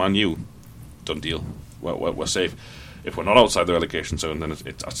them playing Man U. Done deal. We're safe. If we're not outside the relegation zone, then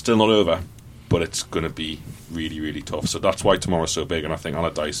it's still not over, but it's going to be really, really tough. So that's why tomorrow's so big, and I think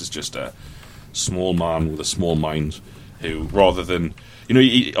Allardyce is just a small man with a small mind who, rather than,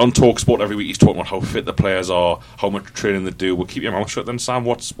 on TalkSport every week he's talking about how fit the players are, how much training they do. Well, keep your mouth shut then, Sam.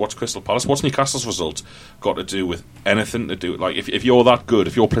 What's Crystal Palace? What's Newcastle's result got to do with anything to do? Like, if you're that good,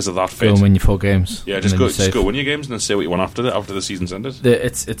 if your players are that fit, go and win your 4 games. Yeah, just go win your games and then say what you want after the season's ended.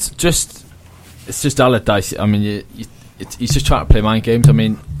 It's just Allardyce. I mean, he's just trying to play mind games. I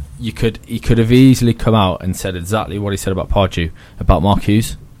mean, he could have easily come out and said exactly what he said about Pardew, about Mark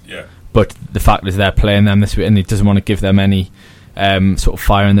Hughes. Yeah. But the fact is they're playing them this week, and he doesn't want to give them any sort of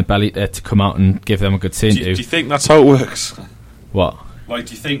fire in the belly to come out and give them a good scene. Do you think that's how it works? What? Like,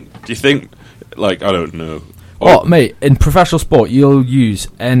 do you think? Like, I don't know. Oh, mate, in professional sport, you'll use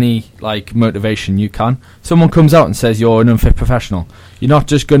any like motivation you can. Someone comes out and says you're an unfit professional. You're not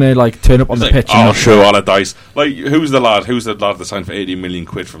just going to turn up on the pitch. I'll show Allardyce. Like, who's the lad that signed for 80 million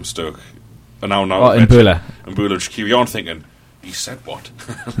quid from Stoke? And now Mbula. Mbula Shaqiri. I'm thinking, he said what?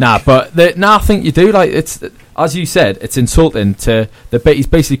 I think you do. Like, it's, as you said, it's insulting to he's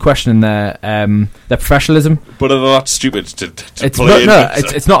basically questioning their professionalism. But that's stupid to it's play not,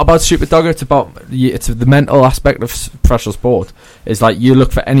 it's not about stupid dogger. It's about the mental aspect of professional sport. It's like you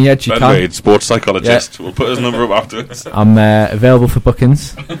look for any edge you can. Wade, sports psychologist. Yeah. We'll put his number up afterwards. I'm available for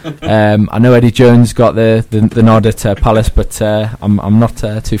bookings. I know Eddie Jones got the nod at Palace, but I'm not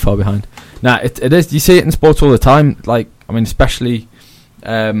too far behind. Nah, it is. You see it in sports all the time. Like, I mean, especially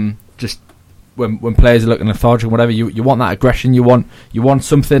just when players are looking lethargic or whatever, you want that aggression. You want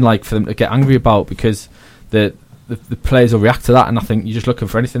something like for them to get angry about, because the players will react to that. And I think you're just looking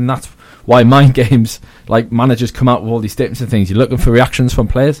for anything. And that's why mind games, like managers come out with all these statements and things. You're looking for reactions from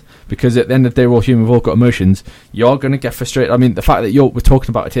players, because at the end of the day, we're all human. We've all got emotions. You're going to get frustrated. I mean, the fact that we're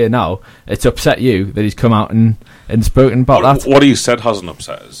talking about it here now, it's upset you that he's come out and spoken about that. What he said hasn't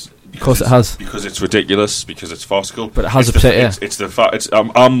upset us. Of course it has. Because it's ridiculous, because it's farcical. But it has upset, It's the fact.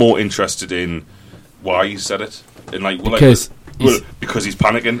 I'm more interested in why he said it. In because he's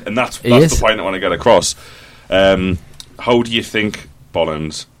panicking, and that's the point I want to get across. How do you think,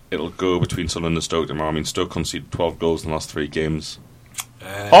 Bolland, it'll go between Sunderland and Stoke tomorrow? I mean, Stoke conceded 12 goals in the last 3 games.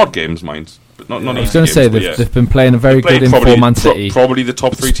 Hard games, mind. But not I was going to say, they've been playing a very good informed Man City. Probably the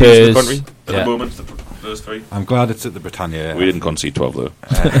top 3 teams in the country at the moment. Those 3. I'm glad it's at the Britannia. We didn't concede 12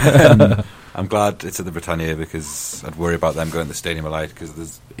 though. I'm glad it's at the Britannia, because I'd worry about them going to the Stadium of Light,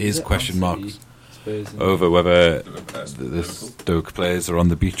 because there's question marks over whether the Stoke players are on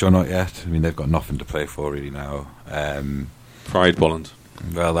the beach or not yet. I mean, they've got nothing to play for really now. Pride, Bolland.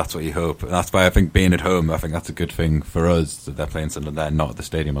 Well, that's what you hope. And that's why I think being at home, I think that's a good thing for us, that they're playing Sunderland there, not at the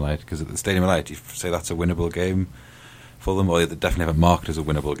Stadium of Light. Because at the Stadium of Light, you say that's a winnable game for them, or they definitely have it marked as a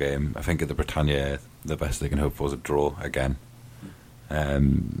winnable game. I think at the Britannia, the best they can hope for is a draw again.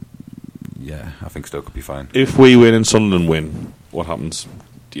 Yeah, I think Stoke will be fine. If we win and Sunderland win, what happens?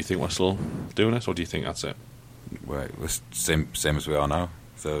 Do you think we're still doing it, or do you think that's it? we're same as we are now.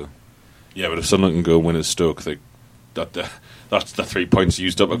 So yeah, but if Sunderland can go and win at Stoke, that's the 3 points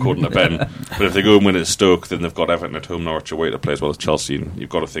used up according to Ben. But if they go and win at Stoke, then they've got Everton at home, Norwich away to play as well as Chelsea, and you've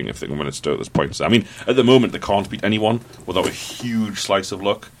got to think if they can win at Stoke, there's points. I mean, at the moment they can't beat anyone without a huge slice of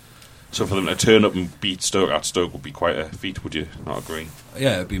luck. So for them to turn up and beat Stoke at Stoke would be quite a feat. Would you not agree?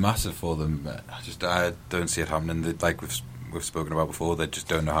 Yeah, it'd be massive for them. I don't see it happening. Like we've spoken about before, they just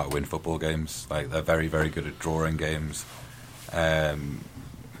don't know how to win football games. Like they're very, very good at drawing games.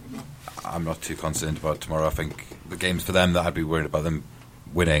 I'm not too concerned about tomorrow. I think the games for them that I'd be worried about them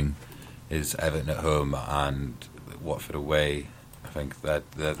winning is Everton at home and Watford away. I think they're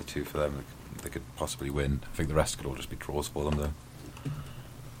the two for them they could possibly win. I think the rest could all just be draws for them, though.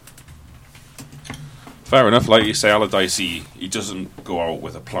 Fair enough. Like you say, Allardyce, he doesn't go out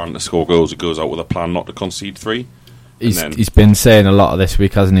with a plan to score goals. He goes out with a plan not to concede 3. He's been saying a lot of this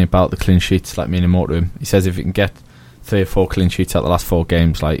week, hasn't he, about the clean sheets, like meaning more to him. He says if he can get 3 or 4 clean sheets out the last 4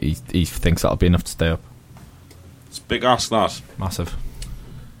 games, like he thinks that'll be enough to stay up. It's a big ask, that. Massive.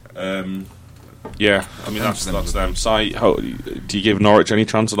 Yeah, I mean that's them. Si, do you give Norwich any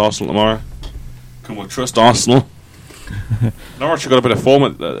chance at Arsenal tomorrow? Can we trust Arsenal? Norwich have got a bit of form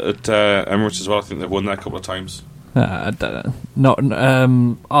at Emirates as well. I think they've won there a couple of times. Not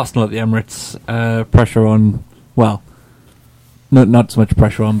Arsenal at the Emirates. Pressure on. Well, not so much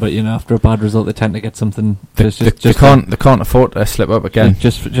pressure on, but after a bad result, they tend to get something. They can't afford to slip up again.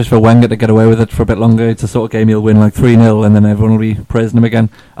 Just for Wenger to get away with it for a bit longer. It's a sort of game he'll win like 3-0, and then everyone will be praising him again.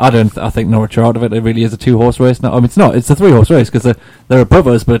 I think Norwich are out of it. It really is a 2-horse race now. I mean, it's not. It's a 3-horse race because they're above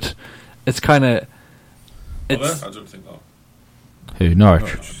us, but it's kind of. I don't think that. Who?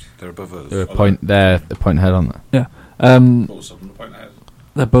 Norwich. They're above us. They're a point ahead, aren't they? Yeah. Point ahead.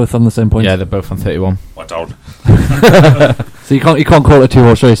 They're both on the same point. Yeah, they're both on 31. What down? So you can't call it a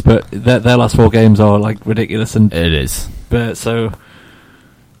 2-horse race, but their last 4 games are like ridiculous, and it is. But so.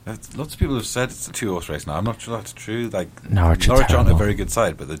 Lots of people have said it's a 2-horse race now. I'm not sure that's true. Like Norwich aren't a very good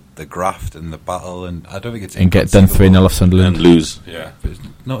side, but the graft and the battle, and I don't think it's and get done 3-0 off Sunderland and lose. Yeah, but it's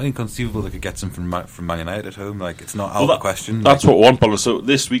not inconceivable they could get some from Man United at home. Like it's not out of the question. That's what one problem. So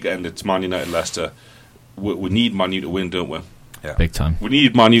this weekend it's Man United Leicester. We need Man U to win, don't we? Yeah, big time. We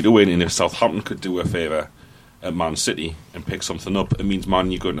need Man U to win, and if Southampton could do a favour at Man City and pick something up, it means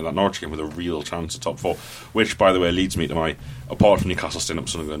Man U go into that Norwich game with a real chance of top 4. Which, by the way, leads me to my, apart from Newcastle staying up,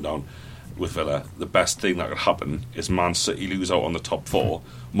 Sunderland going down with Villa, the best thing that could happen is Man City lose out on the top 4,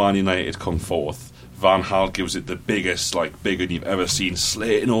 Man United come 4th, Van Gaal gives it the biggest, bigger than you've ever seen,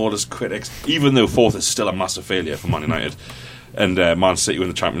 slating all his critics, even though 4th is still a massive failure for Man United, and Man City win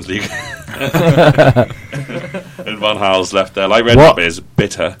the Champions League. And Van Gaal's left there like Red Bears,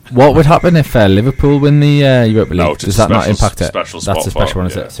 bitter. What would happen if Liverpool win the Europa League? No, does that not impact it? That's a special one,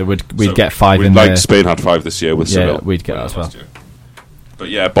 is yeah. it? So we'd get 5 in like Spain had 5 this year with Seville. We'd get that as well. But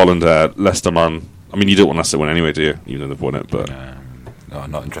yeah, Bolland, Leicester, man. I mean, you don't want Leicester to win anyway, do you? Even though they've won it, but no,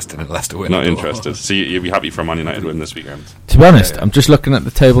 I'm not interested in Leicester win. Not interested. So you'd be happy for a Man United win this weekend? To be honest, I'm just looking at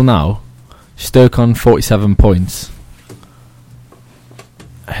the table now. Stoke on 47 points.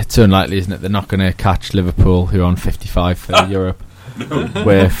 It's unlikely, isn't it? They're not going to catch Liverpool, who are on 55 for Europe.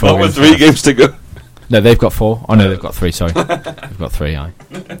 We're 4 not with 3 games to go. No, they've got 4. Oh no, they've got 3. Sorry, they've got 3. Aye.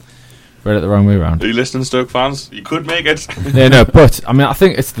 Read it the wrong way around. Are you listening, Stoke fans? You could make it. Yeah, no, but I mean, I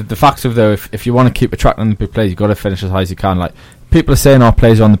think it's the fact of though, if you want to keep attracting the big players, you've got to finish as high as you can. Like people are saying, our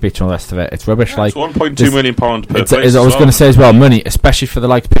players are on the beach and all the rest of it. It's rubbish. Yeah, like it's £1.2 million per place. I was going to say as well, money, especially for the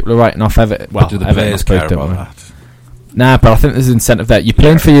people who are writing off Everton. Well, do the players care about that? Nah, but I think there's incentive there. You're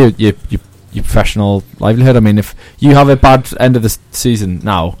playing for your professional livelihood. I mean, if you have a bad end of the season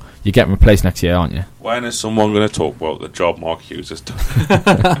now, you're getting replaced next year, aren't you? When is someone going to talk about the job Mark Hughes has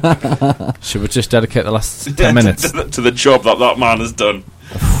done? Should we just dedicate the last 10 minutes to the job that man has done?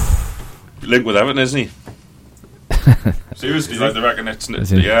 Linked with Everton, isn't he? Seriously, they reckon it's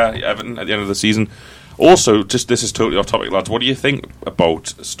Everton at the end of the season. Also, just this is totally off topic, lads. What do you think about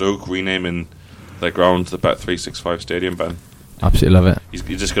Stoke renaming their ground the Bet365 Stadium, Ben? Absolutely love it.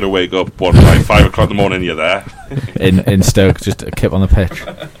 You're just going to wake up, 5 o'clock in the morning, you're there. in Stoke, just a kip on the pitch.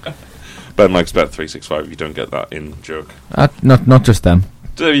 Ben likes Bet365, you don't get that in joke. Not just them.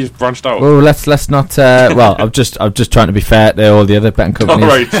 You've branched out. Well, let's not. Well, I'm just trying to be fair to all the other betting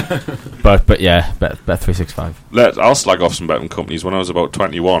companies. Right. but yeah, Bet365. I'll slag off some betting companies. When I was about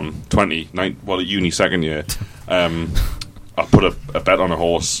 20, at uni second year, I put a bet on a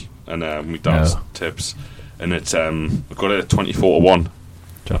horse, and my dad's tips, and it I got it at 24-1.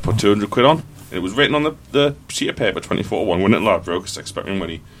 I put 200 quid on. And it was written on the sheet of paper 24-1. Win it live, bro, because expecting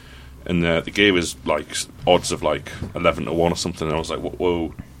money. And the game is odds of 11-1 or something. And I was like,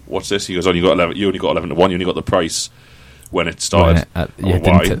 whoa, what's this? He goes, you only got 11 to 1. You only got the price when it started.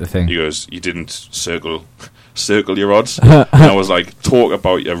 Didn't hit the thing. He goes, you didn't circle your odds. And I was like, talk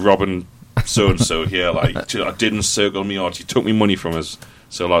about your Robin so and so here. Like, I didn't circle me odds. You took me money from us.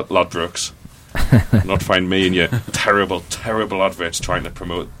 So Ladbrokes, not find me in your terrible, terrible adverts trying to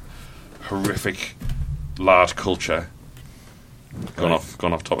promote horrific lard culture. Gone off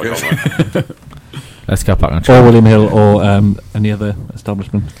topic. Let's get back on Or track. William Hill, or any other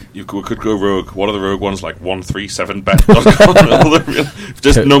establishment. We could go rogue. What are the rogue ones like? 137bet.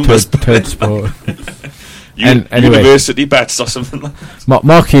 Just numbers. Turd Sport. Anyway. University bets or something like that.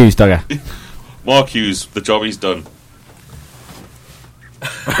 Mark Hughes, Duggar. Mark Hughes, the job he's done.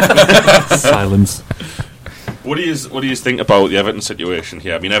 Silence. What do you think about the Everton situation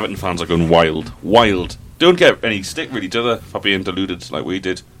here? I mean, Everton fans are going wild. Don't get any stick really, do they, for being deluded like we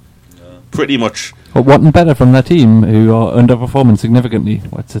did? Pretty much. But wanting better from their team, who are underperforming significantly.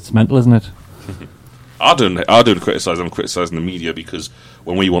 It's mental, isn't it? I don't criticise. I'm criticising the media, because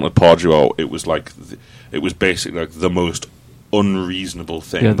when we wanted Pardew out, it was like it was basically like the most unreasonable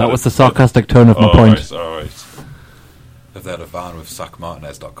thing. Yeah, that was the sarcastic tone of my point. All right. If they had a van with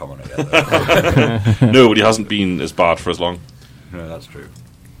sackmartinez.com on it yet. No, but he hasn't been as bad for as long. No, that's true.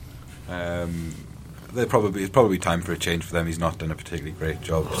 It's probably time for a change for them. He's not done a particularly great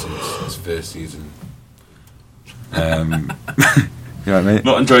job since his first season. You know what I mean?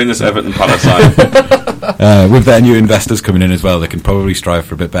 Not enjoying this Everton Palace side. With their new investors coming in as well, they can probably strive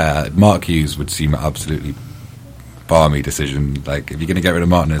for a bit better. Mark Hughes would seem an absolutely balmy decision. Like, if you're going to get rid of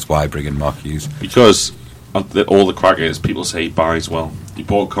Martinez, why bring in Mark Hughes? Because all the crack is, people say he buys well. He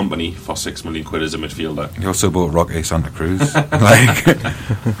bought Company for £6 million as a midfielder. He also bought Roque Santa Cruz. Like,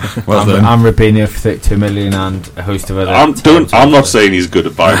 well done. I'm Rabinho for 32 million and a host of other. I'm not saying he's good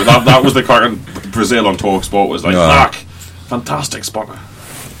at buying, but that was the crack. And Brazil on TalkSport was like, fuck, fantastic spotter.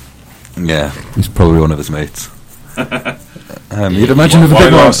 Yeah, he's probably one of his mates. You'd imagine with a why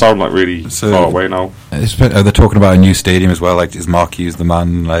bit do I more. sound like really far away now? They're talking about a new stadium as well. Like, is Mark Hughes the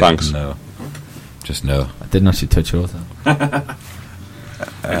man? Like, Thanks. No, just no. I didn't actually touch yours.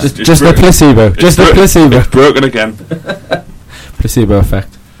 It's Just the placebo. Just the placebo. It's broken again. Placebo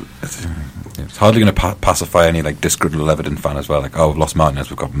effect. It's hardly going to pacify any like disgruntled Everton fan as well. Like, oh, we've lost Martinez,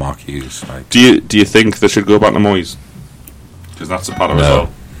 we've got Mark Hughes. Like, Do you think they should go back to Moyes? Because that's a part of it as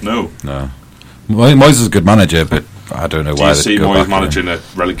well. No. Moyes is a good manager, but I don't know Do why. you they'd see go Moyes back managing a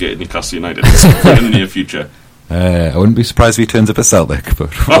relegated Newcastle United in the near future? I wouldn't be surprised if he turns up at Celtic,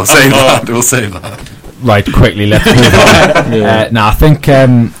 but we'll save that. We'll save that. Right, quickly, let's move on. I think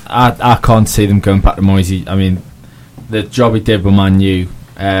I can't see them going back to Moyes. I mean, the job he did with Man U,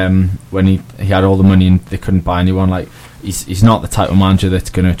 when he had all the money and they couldn't buy anyone, like, he's not the type of manager that's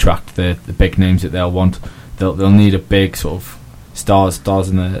going to attract the big names that they'll want. They'll need a big sort of stars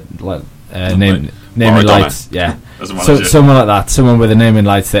in the naming lights. Yeah, so someone like that, someone with a naming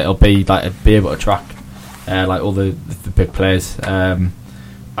lights that'll be able to attract like all the big players.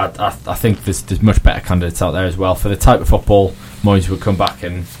 I think there's much better candidates out there as well for the type of football Moyes would come back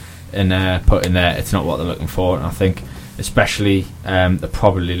and put in there. It's not what they're looking for, and I think especially they're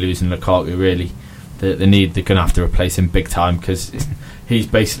probably losing Lukaku. Really, they're going to have to replace him big time, because he's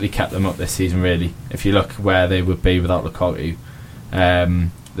basically kept them up this season. Really, if you look where they would be without Lukaku,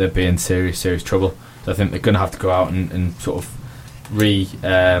 they'd be in serious trouble. So I think they're going to have to go out and sort of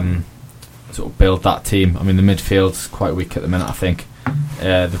sort of build that team. I mean, the midfield's quite weak at the minute, I think.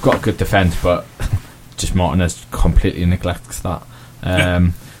 They've got a good defence, but just Martinez completely neglects that.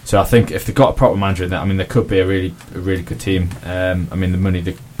 So I think if they've got a proper manager, I mean, there could be a really good team. I mean, the money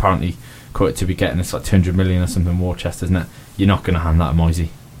they apparently quoted to be getting is like 200 million or something, war chest, isn't it? You're not going to hand that to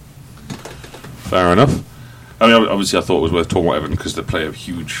Moisey. Fair enough. I mean, obviously, I thought it was worth talking about Everton because they play a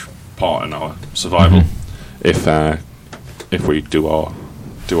huge part in our survival if we do our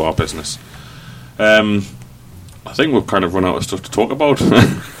business. I think we've kind of run out of stuff to talk about.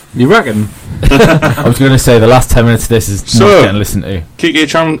 You reckon? I was going to say the last 10 minutes of this is not getting listened to.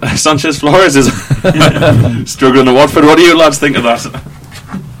 Kike Sanchez Flores is struggling at Watford. What do you lads think of that?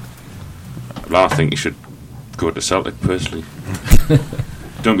 Well, I think you should go to Celtic personally.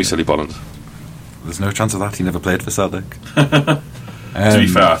 Don't be silly, Bolland. There's no chance of that. He never played for Celtic. To be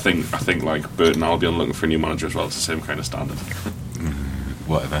fair, I think like Burton Albion looking for a new manager as well. It's the same kind of standard.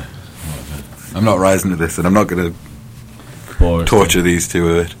 Whatever. I'm not rising to this, and I'm not going to torture these two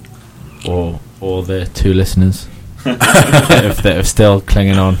with it. Or the two listeners that are still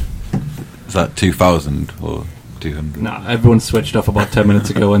clinging on. Is that 2,000 or 200? Nah, everyone switched off about 10 minutes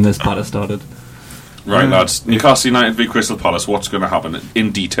ago when this patter started. Right, lads. Newcastle United v Crystal Palace. What's going to happen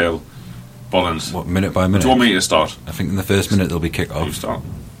in detail? Bollins. What, minute by minute? Do you want me to start? I think in the first minute there'll be kick-off. You start.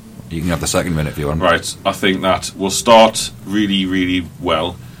 You can have the second minute if you want. Right, I think that we'll start really, really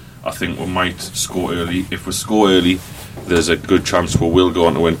well. I think we might score early. If we score early, there's a good chance we will go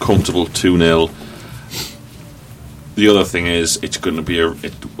on to win comfortable 2-0. The other thing is, it's going to be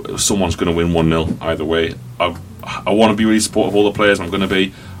someone's going to win 1-0 either way. I want to be really supportive of all the players. I'm going to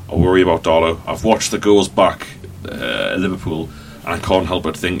be. I worry about Darlow. I've watched the goals back at Liverpool, and I can't help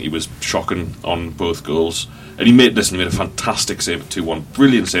but think he was shocking on both goals. And he made a fantastic save at 2-1.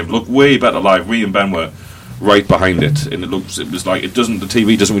 Brilliant save. Looked way better live. We and Ben were right behind it, and it was like the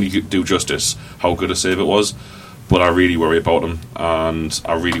TV doesn't really do justice how good a save it was. But I really worry about him, and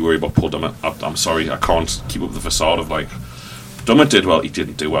I really worry about Paul Dummett. I'm sorry, I can't keep up the facade of like Dummett did well. He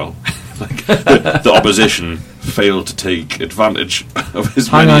didn't do well. Like the opposition failed to take advantage of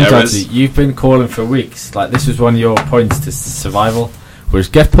his many errors. Dodgy, you've been calling for weeks. Like this was one of your points to survival. Whereas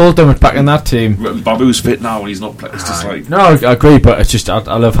get Paul Dummett back in that team. Babu's fit now, and he's not playing. It's just like no, I agree, but it's just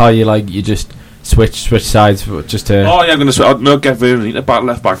I love how you just switch sides just to. Oh yeah, I'm going to no get Vernon a back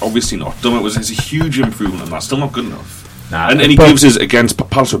left back. Obviously not. Dummett was a huge improvement, and that's still not good enough. Nah, and he gives us against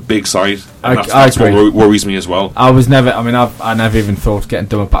Palace a big side. And that's what worries me as well. I never even thought getting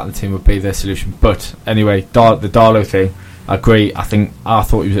Dummett back in the team would be their solution. But anyway, the Darlow thing, I agree. I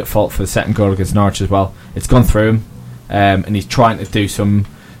thought he was at fault for the second goal against Norwich as well. It's gone through him, and he's trying to do some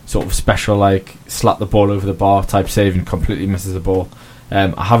sort of special like slap the ball over the bar type save and completely misses the ball.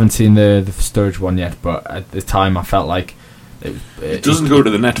 I haven't seen the Sturridge one yet, but at the time I felt like it doesn't go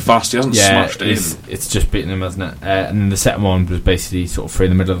to the net fast. He hasn't smashed it in. It's just beating him, hasn't it? And the second one was basically sort of free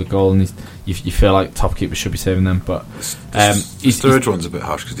in the middle of the goal, and you feel like top keeper should be saving them. But Sturridge one's a bit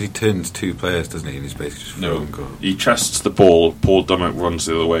harsh because he turns two players, doesn't he? And he's basically just throwing goal. He chests the ball. Paul Dummett runs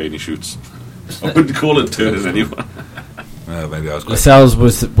the other way and he shoots. I wouldn't call it turns anyway. Maybe I was. Lascelles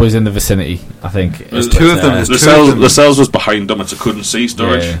was in the vicinity. I think there's two of them. Lascelles was behind Dummett, so couldn't see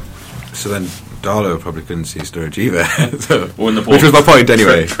Sturridge. Yeah. So then Darlow probably couldn't see Sturridge either. Which was my point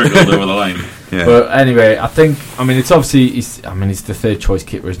anyway. Trickled over the line. Yeah. But anyway, it's obviously he's the third choice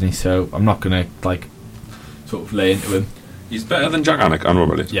keeper, isn't he? So I'm not gonna sort of lay into him. He's better than Jack Annick and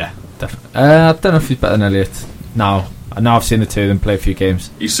Rob Elliott. Yeah, definitely. I don't know if he's better than Elliott now. I've seen the two of them play a few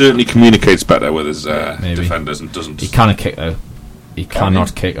games. He certainly communicates better with his defenders and doesn't. He cannot kick though. He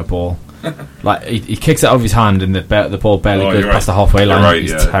cannot kick a ball. Like he kicks it out of his hand and the ball barely goes past the halfway line. Right,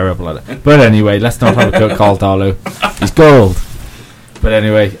 he's terrible at it. But anyway, let's not have a go at Carl Darlow. He's gold. But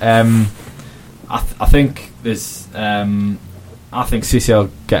anyway, I think there's. I think CCL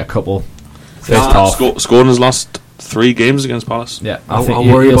get a couple. First half. Scored in his last 3 games against Palace. Yeah, I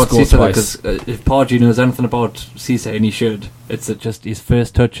worry about Cisse because if Pardew knows anything about Cisse, and he should, it's that just his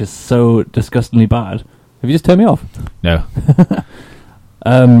first touch is so disgustingly bad. Have you just turned me off? No.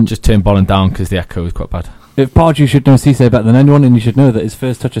 Just turn Bolland down because the echo is quite bad. If Pardew should know Cisse better than anyone, and you should know that his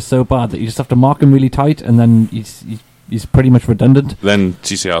first touch is so bad that you just have to mark him really tight, and then he's pretty much redundant. Then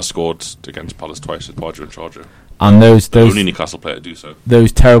CCR scored against Palace twice with Pardew and Charger. And those only Newcastle player to do so.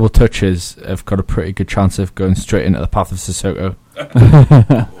 Those terrible touches have got a pretty good chance of going straight into the path of Sissoko.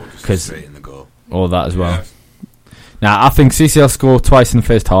 Because straight in the goal. All that as well. Yeah. Now I think CCL scored twice in the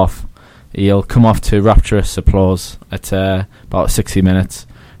first half. He'll come off to rapturous applause at about 60 minutes,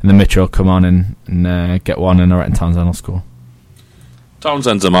 and then Mitchell will come on and get one, and I reckon Townsend will score.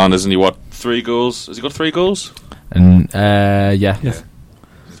 Townsend's a man, isn't he? What, 3 goals? Has he got 3 goals? And yeah. Yes.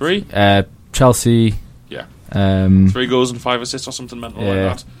 3? Chelsea. Yeah. 3 goals and 5 assists or something mental like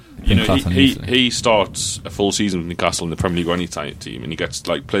that. You know, he starts a full season with Newcastle in the Premier League or any team, and he gets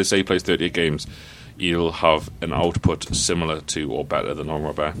plays 38 games. He'll have an output similar to or better than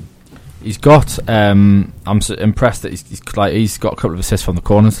Robert. He's got. I'm so impressed that he's got a couple of assists from the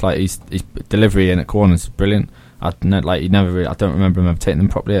corners. Like his delivery in at corners is brilliant. I don't remember him ever taking them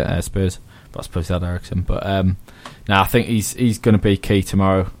properly at Spurs, but I suppose he had Ericsson. But I think he's going to be key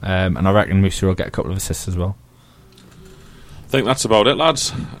tomorrow, and I reckon Musa will get a couple of assists as well. I think that's about it,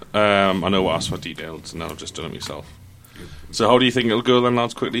 lads. I know what I asked for details, and I've just done it myself. So how do you think it'll go then,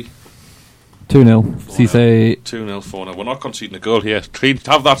 lads? Quickly. 2-0. Cisse 2-0, 4-0. We're not conceding a goal here.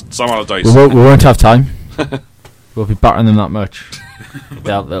 Have that, Sam Allardyce. We won't have time. We'll be battering them that much.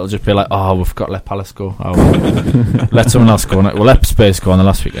 They'll just be like, oh, we forgot to let Palace go. Oh, let someone else go. We'll let Spurs go on the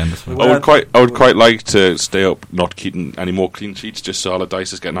last weekend. I would quite like to stay up, not keeping any more clean sheets, just so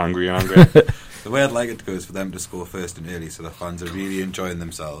Allardyce is getting angrier and angrier. The way I'd like it to go is for them to score first and early, so the fans are really enjoying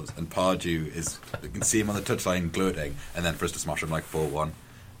themselves, and Pardew you can see him on the touchline gloating, and then for us to smash him like 4-1.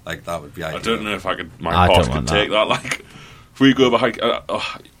 Like that would be ideal. I don't know if my part could take that. Like, if we go behind,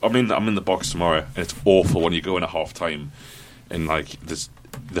 I'm in the box tomorrow, and it's awful when you go in at half time, and like there's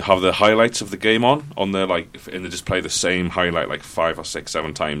they have the highlights of the game on their and they just play the same highlight like 5 or 6,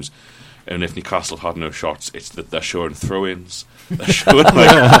 7 times. And if Newcastle had no shots, it's that they're showing throw-ins, they're showing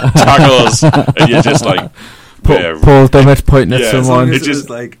like tackles, and you're just like, Paul Dummett pointing at someone. It's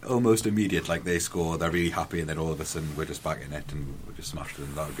just like almost immediate. Like they score, they're really happy, and then all of a sudden we're just back in it and we're just smashed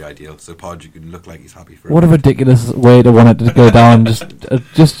them. That would be ideal. So Podge can look like he's happy for. What a ridiculous way to want it to go down. Just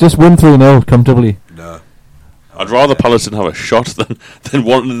win 3-0 comfortably. No. I'd rather Palace have a shot than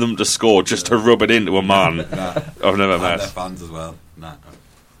wanting them to score just to rub it into a man I've never met. Their fans as well. Nah.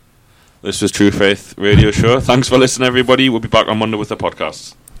 This was True Faith Radio Show. Thanks for listening, everybody. We'll be back on Monday with the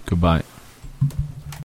podcast. Goodbye.